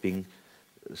keeping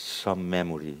some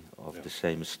memory of the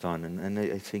same stone. And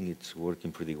I think it's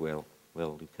working pretty well.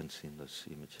 Well, you can see in those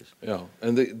images. Yeah,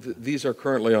 and these are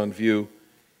currently on view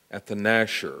at the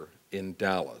Nasher in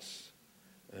Dallas,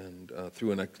 and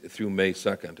through May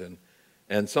 2nd.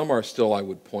 And some are still, I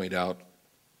would point out,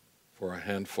 for a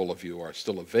handful of you, are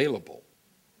still available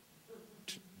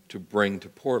to bring to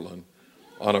Portland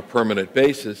on a permanent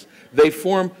basis. They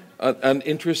form an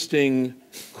interesting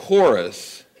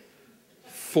chorus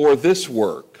for this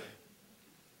work,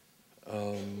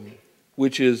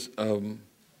 which is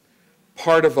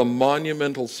part of a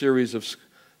monumental series of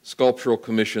sculptural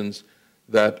commissions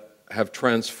that have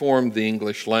transformed the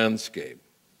English landscape,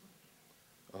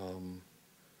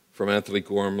 from Anthony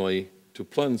Gormley to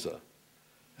Plensa.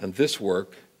 And this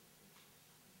work,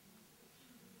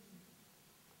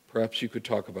 perhaps you could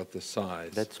talk about the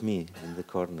size. That's me in the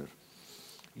corner.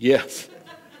 Yes,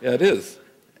 yeah, it is.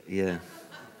 Yeah.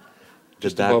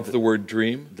 Just above the word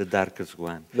dream? The darkest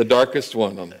one. The darkest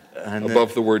one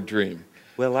above the word dream.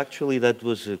 Well, actually, that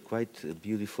was quite a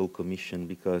beautiful commission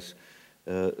because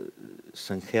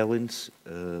St. Helens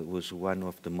was one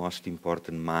of the most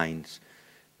important mines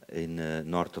in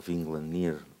north of England,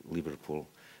 near Liverpool.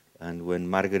 And when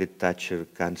Margaret Thatcher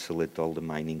cancelled all the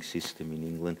mining system in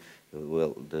England,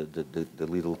 well,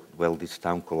 this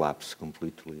town collapsed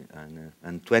completely.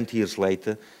 And 20 years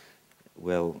later,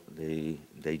 well,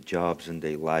 their jobs and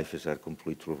their lives are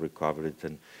completely recovered.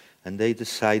 And they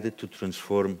decided to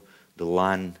transform the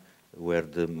land where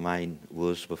the mine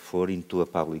was before into a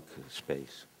public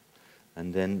space.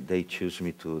 And then they chose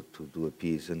me to do a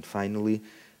piece. And finally,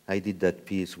 I did that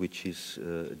piece, which is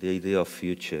the idea of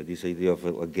future, this idea of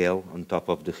a girl on top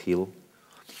of the hill,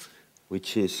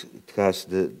 which is, it has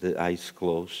the eyes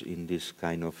closed in this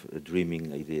kind of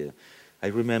dreaming idea. I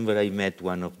remember I met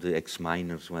one of the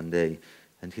ex-miners one day,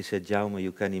 and he said, Jaume,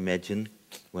 you can imagine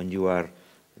when you are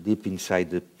deep inside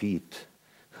the pit,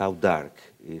 how dark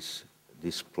is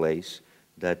this place,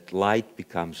 that light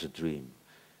becomes a dream.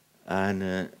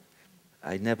 And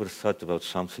I never thought about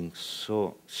something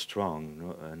so strong,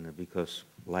 no? And because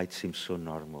light seems so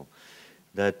normal,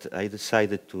 that I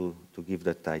decided to give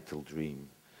that title Dream.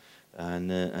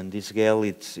 And this girl,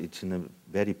 it's in a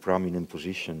very prominent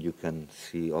position. You can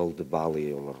see all the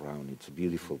valley all around. It's a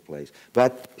beautiful place.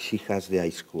 But she has the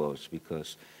eyes closed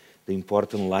because the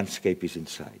important landscape is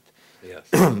inside. Yes.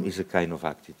 It's a kind of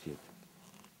attitude.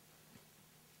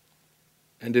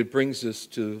 And it brings us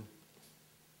to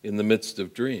in the midst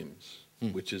of dreams,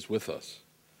 which is with us.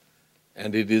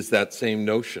 And it is that same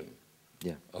notion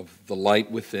of the light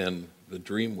within, the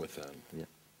dream within. Yeah,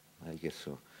 I guess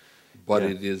so. But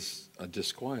it is a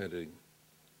disquieting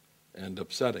and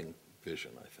upsetting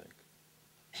vision, I think.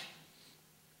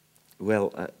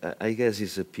 Well, I guess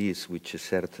it's a piece which has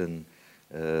certain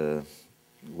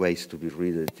ways to be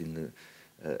read it.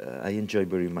 I enjoy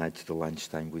very much the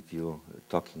lunchtime with you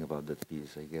talking about that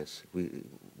piece. I guess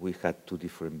we had two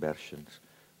different versions,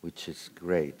 which is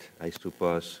great. I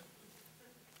suppose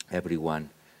everyone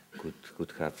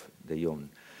could have their own.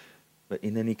 But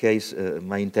in any case,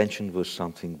 my intention was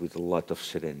something with a lot of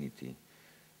serenity,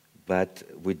 but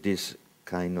with this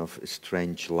kind of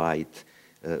strange light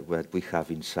that we have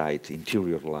inside,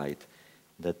 interior light,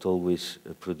 that always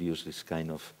produces this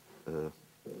kind of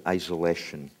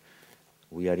isolation.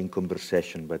 We are in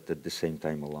conversation, but at the same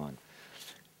time alone.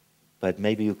 But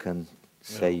maybe you can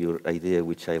say your idea,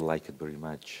 which I like it very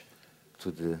much,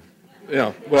 to the...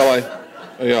 Yeah, well,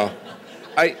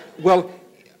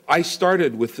 I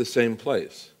started with the same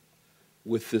place,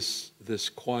 with this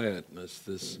quietness,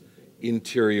 this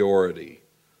interiority,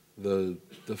 the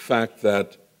fact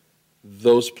that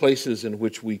those places in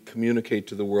which we communicate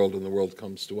to the world and the world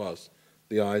comes to us,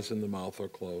 the eyes and the mouth are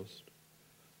closed.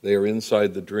 They are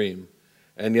inside the dream.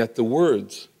 And yet the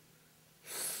words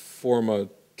form a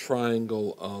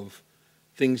triangle of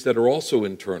things that are also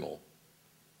internal,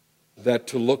 that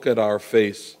to look at our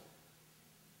face,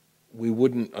 we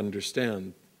wouldn't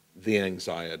understand the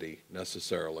anxiety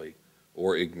necessarily,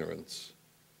 or ignorance,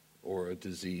 or a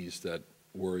disease that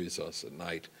worries us at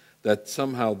night, that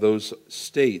somehow those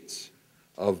states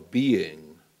of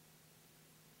being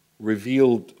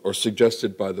revealed or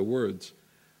suggested by the words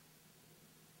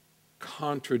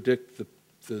contradict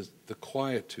the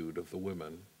quietude of the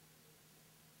women,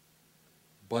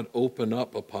 but open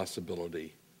up a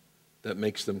possibility that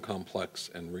makes them complex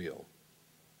and real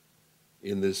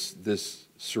in this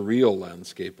surreal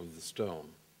landscape of the stone.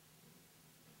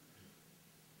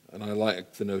 And I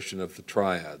like the notion of the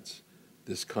triads,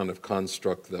 this kind of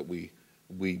construct that we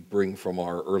bring from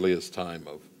our earliest time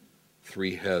of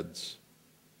three heads,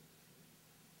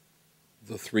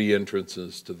 the three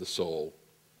entrances to the soul,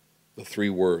 the three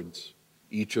words,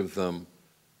 each of them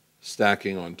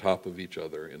stacking on top of each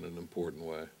other in an important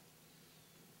way.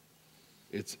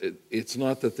 It's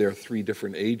not that they're three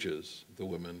different ages, the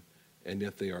women, and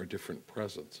yet they are different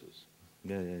presences.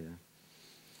 Yeah.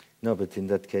 No, but in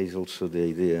that case also the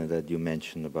idea that you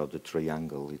mentioned about the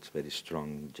triangle, it's very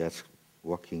strong. Just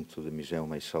walking to the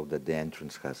museum, I saw that the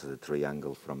entrance has a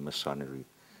triangle from Masonry.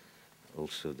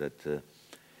 Also that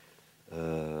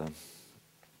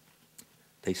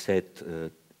they said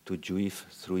to Jewish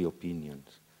three opinions.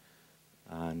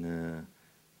 And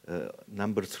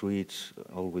number three, it's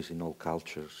always in all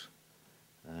cultures.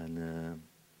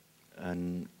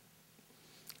 And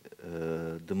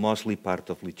the mostly part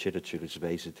of literature is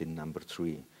based in number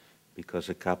three, because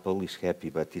a couple is happy,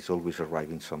 but is always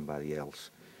arriving somebody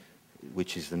else,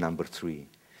 which is the number three.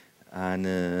 And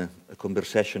a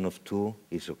conversation of two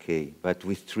is okay, but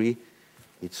with three,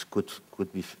 it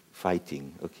could be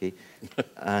fighting, okay?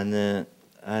 And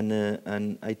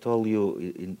I told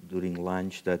you during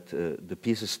lunch that the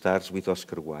piece starts with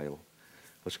Oscar Wilde.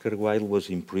 Oscar Wilde was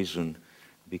in prison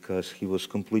because he was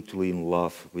completely in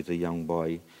love with a young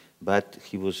boy, but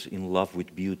he was in love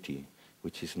with beauty,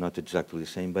 which is not exactly the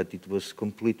same, but it was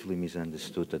completely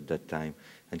misunderstood at that time.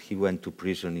 And he went to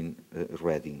prison in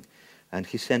Reading. And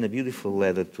he sent a beautiful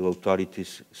letter to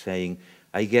authorities saying,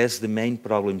 I guess the main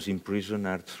problems in prison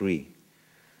are three: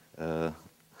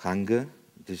 hunger,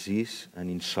 disease, and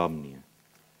insomnia.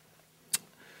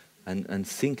 And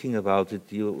thinking about it,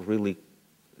 you really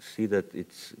see that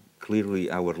it's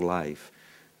clearly our life: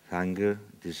 hunger,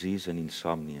 disease, and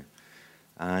insomnia.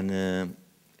 Well,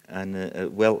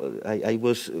 I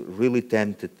was really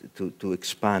tempted to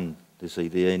expand this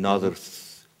idea in other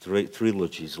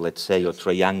trilogies, let's say, or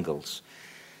triangles,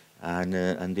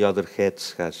 and the other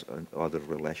heads has other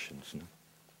relations.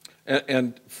 No?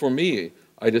 And for me,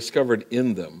 I discovered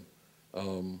in them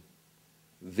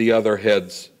the other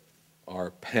heads are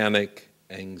panic,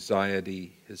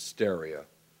 anxiety, hysteria,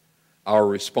 our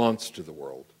response to the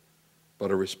world, but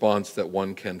a response that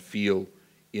one can feel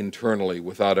internally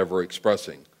without ever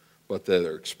expressing, but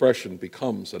their expression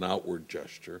becomes an outward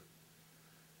gesture.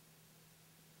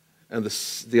 And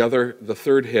the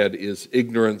third head is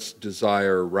ignorance,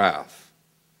 desire, wrath,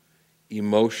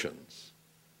 emotions,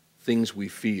 things we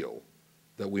feel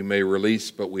that we may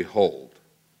release but we hold.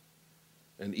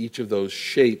 And each of those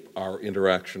shape our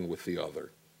interaction with the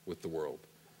other, with the world.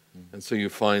 Mm-hmm. And so you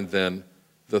find then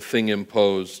the thing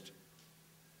imposed,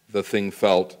 the thing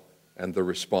felt, and the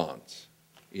response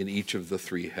in each of the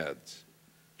three heads.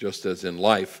 Just as in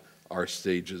life, our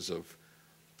stages of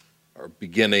our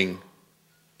beginning,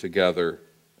 together,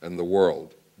 and the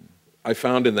world. I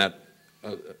found in that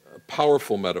a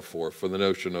powerful metaphor for the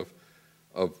notion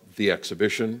of the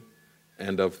exhibition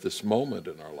and of this moment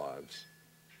in our lives,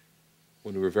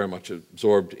 when we were very much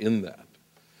absorbed in that.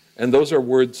 And those are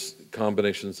words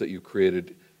combinations that you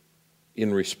created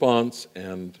in response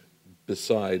and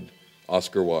beside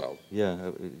Oscar Wilde.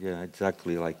 Yeah,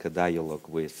 exactly, like a dialogue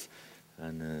with.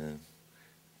 And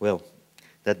well,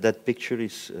 that picture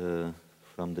is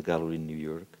from the gallery in New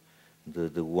York.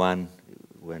 The one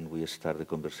when we started the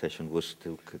conversation was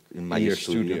still in my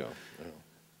studio. Yeah.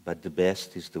 But the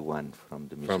best is the one from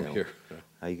the museum. From here. Yeah.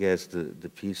 I guess the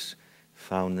piece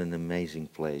found an amazing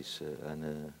place,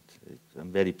 and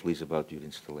I'm very pleased about your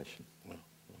installation. Well,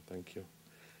 thank you.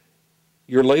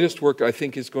 Your latest work, I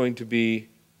think, is going to be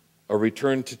a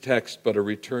return to text, but a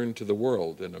return to the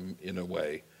world in a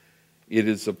way. It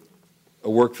is a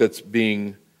work that's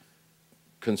being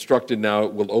constructed now.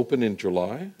 It will open in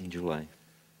July. In July.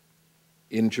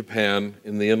 In Japan,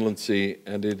 in the Inland Sea,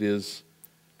 and it is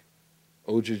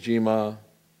Ogishima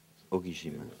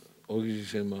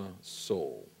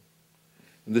Soul.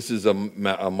 And this is a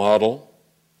model,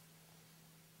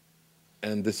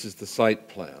 and this is the site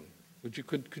plan.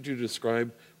 Could you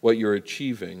describe what you're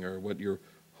achieving or what your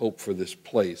hope for this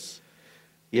place?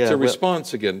 Yeah, it's a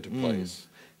response again to place.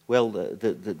 Well,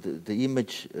 the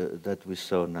image that we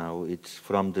saw now, it's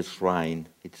from the shrine.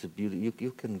 It's a beauty.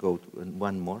 You can go to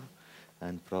one more,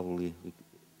 and probably.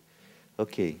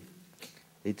 Okay,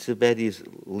 it's a very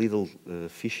little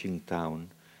fishing town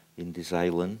in this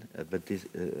island, but this,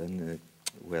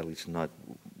 well, it's not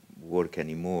work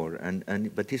anymore.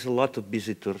 But there's a lot of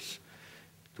visitors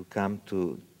to come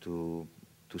to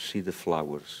see the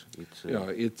flowers.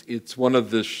 It's one of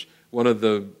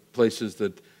the places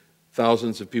that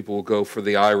thousands of people will go for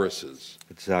the irises,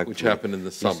 Exactly. which happen in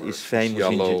the summer. It's famous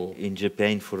yellow. in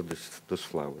Japan for those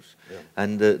flowers. Yeah.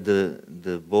 And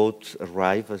the boat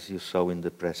arrive, as you saw in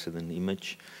the precedent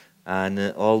image,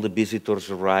 and all the visitors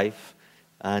arrive,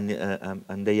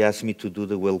 and they asked me to do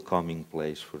the welcoming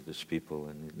place for these people,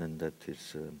 and that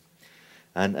is,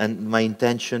 and my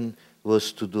intention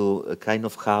was to do a kind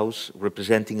of house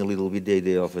representing a little bit the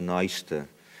idea of an oyster,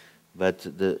 but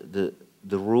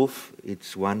the roof,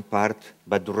 it's one part,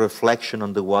 but the reflection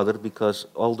on the water, because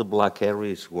all the black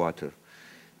area is water.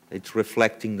 It's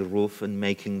reflecting the roof and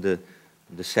making the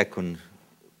second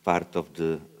part of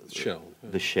the shell.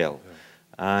 The shell. Yeah.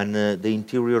 And the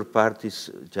interior part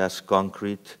is just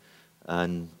concrete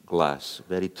and glass,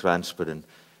 very transparent.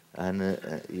 And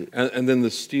then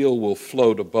the steel will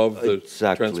float above the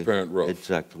transparent roof.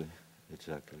 Exactly.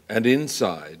 And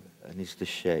inside. And it's the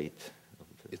shade.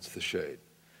 It's the shade.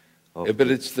 But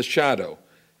it's the shadow.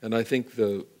 And I think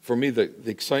for me the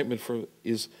excitement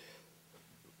is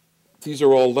these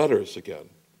are all letters again,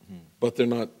 but they're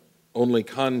not only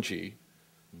kanji,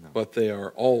 but they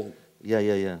are all. Yeah.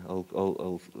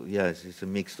 Yes, it's a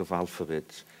mix of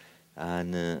alphabets,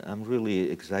 and I'm really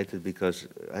excited because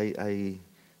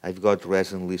I've got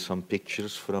recently some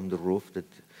pictures from the roof that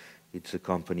it's a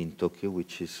company in Tokyo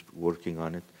which is working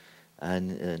on it,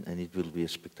 and it will be a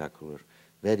spectacular.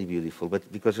 Very beautiful,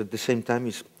 but because at the same time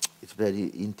it's very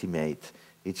intimate.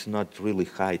 It's not really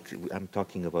height. I'm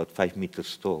talking about 5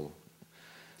 meters tall.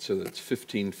 So that's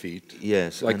 15 feet.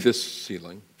 Yes. Like this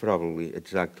ceiling. Probably,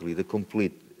 exactly. The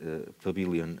complete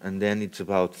pavilion. And then it's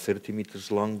about 30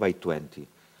 meters long by 20.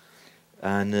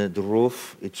 And the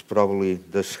roof, it's probably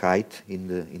this height in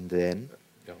the end.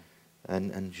 Yeah.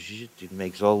 And it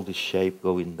makes all the shape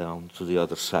going down to the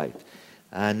other side.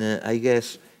 And I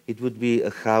guess it would be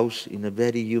a house in a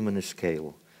very human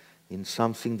scale, in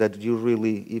something that you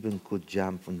really even could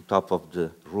jump on top of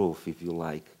the roof, if you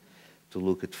like, to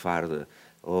look at farther.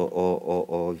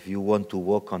 Or if you want to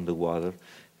walk on the water,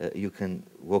 you can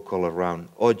walk all around.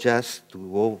 Or just to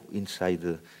go inside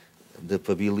the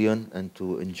pavilion and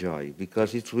to enjoy.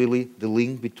 Because it's really the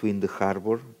link between the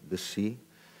harbor, the sea,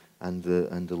 and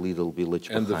the little village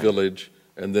behind. And the village,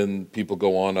 and then people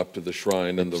go on up to the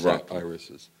shrine and the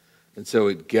irises. And so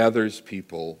it gathers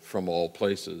people from all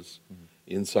places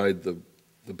inside the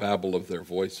babble of their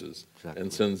voices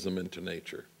and sends them into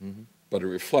nature. But it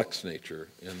reflects nature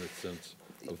in the sense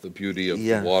of the beauty of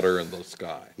the water and the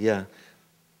sky. Yeah.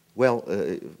 Well,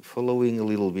 following a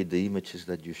little bit the images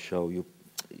that you show,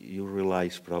 you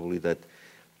realize probably that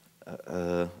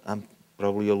I'm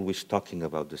probably always talking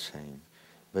about the same,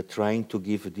 but trying to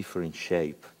give a different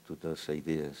shape to those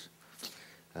ideas.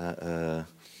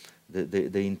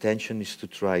 The intention is to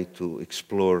try to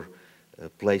explore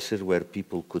places where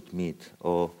people could meet,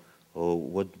 or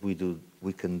what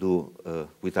we can do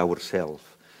with ourselves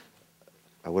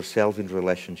in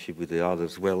relationship with the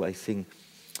others. Well, I think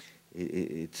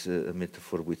it's a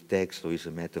metaphor with text, or it's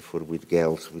a metaphor with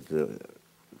girls with the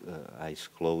eyes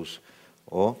closed,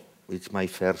 or it's my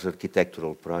first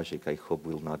architectural project. I hope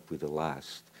will not be the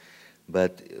last.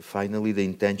 But finally, the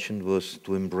intention was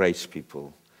to embrace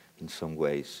people in some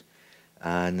ways.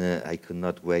 And I could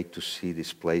not wait to see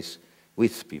this place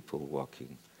with people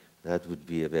walking. That would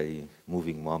be a very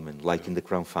moving moment, like in the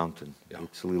Crown Fountain. Yeah.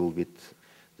 It's a little bit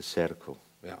the circle.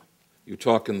 Yeah. You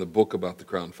talk in the book about the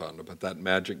Crown Fountain, about that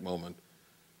magic moment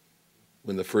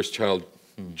when the first child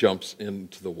jumps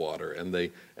into the water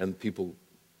and people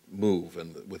move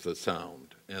with a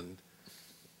sound. And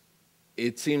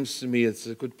it seems to me it's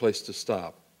a good place to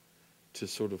stop, to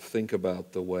sort of think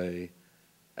about the way,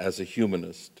 as a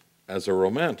humanist, as a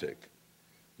romantic,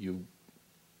 you've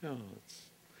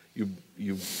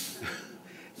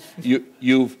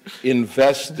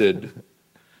invested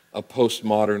a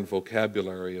postmodern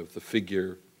vocabulary of the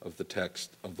figure, of the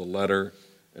text, of the letter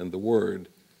and the word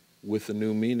with a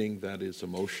new meaning that is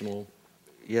emotional.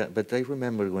 Yeah, but I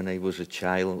remember when I was a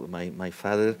child, my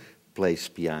father plays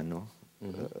piano,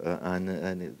 and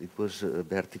it was a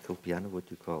vertical piano, what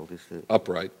you call this?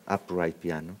 Upright. Upright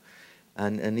piano.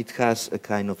 And it has a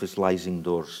kind of sliding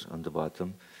doors on the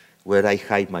bottom where I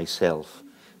hide myself.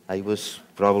 I was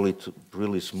probably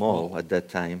really small at that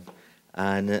time.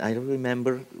 And I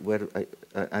remember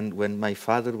when my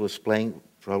father was playing,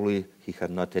 probably he had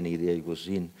not any idea he was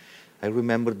in. I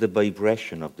remember the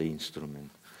vibration of the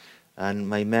instrument. And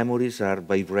my memories are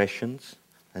vibrations.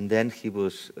 And then he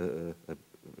was,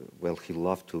 he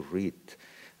loved to read.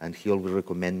 And he always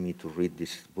recommended me to read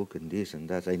this book and this and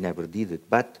that. I never did it.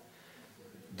 But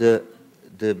the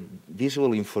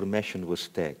visual information was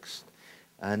text.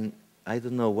 And I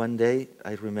don't know, one day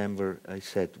I remember I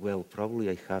said, well, probably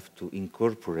I have to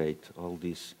incorporate all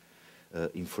this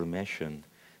information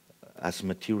as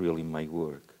material in my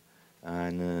work.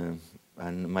 And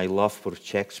my love for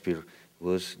Shakespeare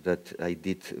was that I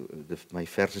did my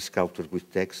first sculpture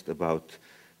with text about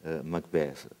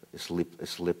Macbeth,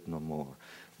 Sleep No More.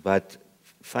 But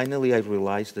finally I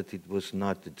realized that it was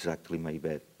not exactly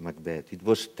Macbeth. It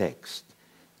was text.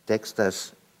 Text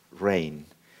as rain,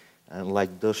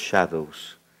 like those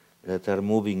shadows that are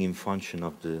moving in function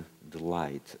of the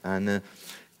light. And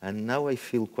now I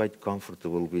feel quite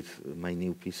comfortable with my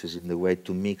new pieces in the way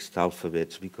to mix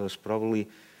alphabets, because probably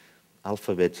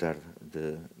alphabets are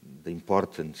the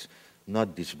importance,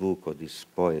 not this book or this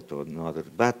poet or another,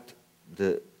 but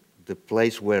the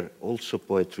place where also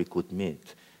poetry could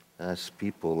meet, as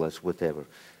people, as whatever.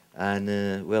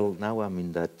 And well, now I'm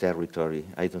in that territory.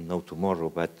 I don't know tomorrow,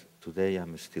 but today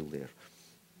I'm still there.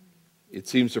 It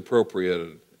seems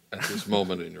appropriate at this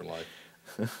moment in your life.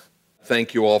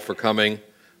 Thank you all for coming.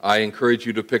 I encourage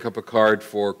you to pick up a card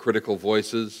for Critical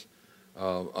Voices,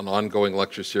 an ongoing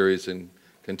lecture series in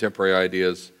contemporary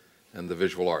ideas and the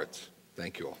visual arts.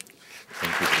 Thank you all.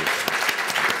 Thank you.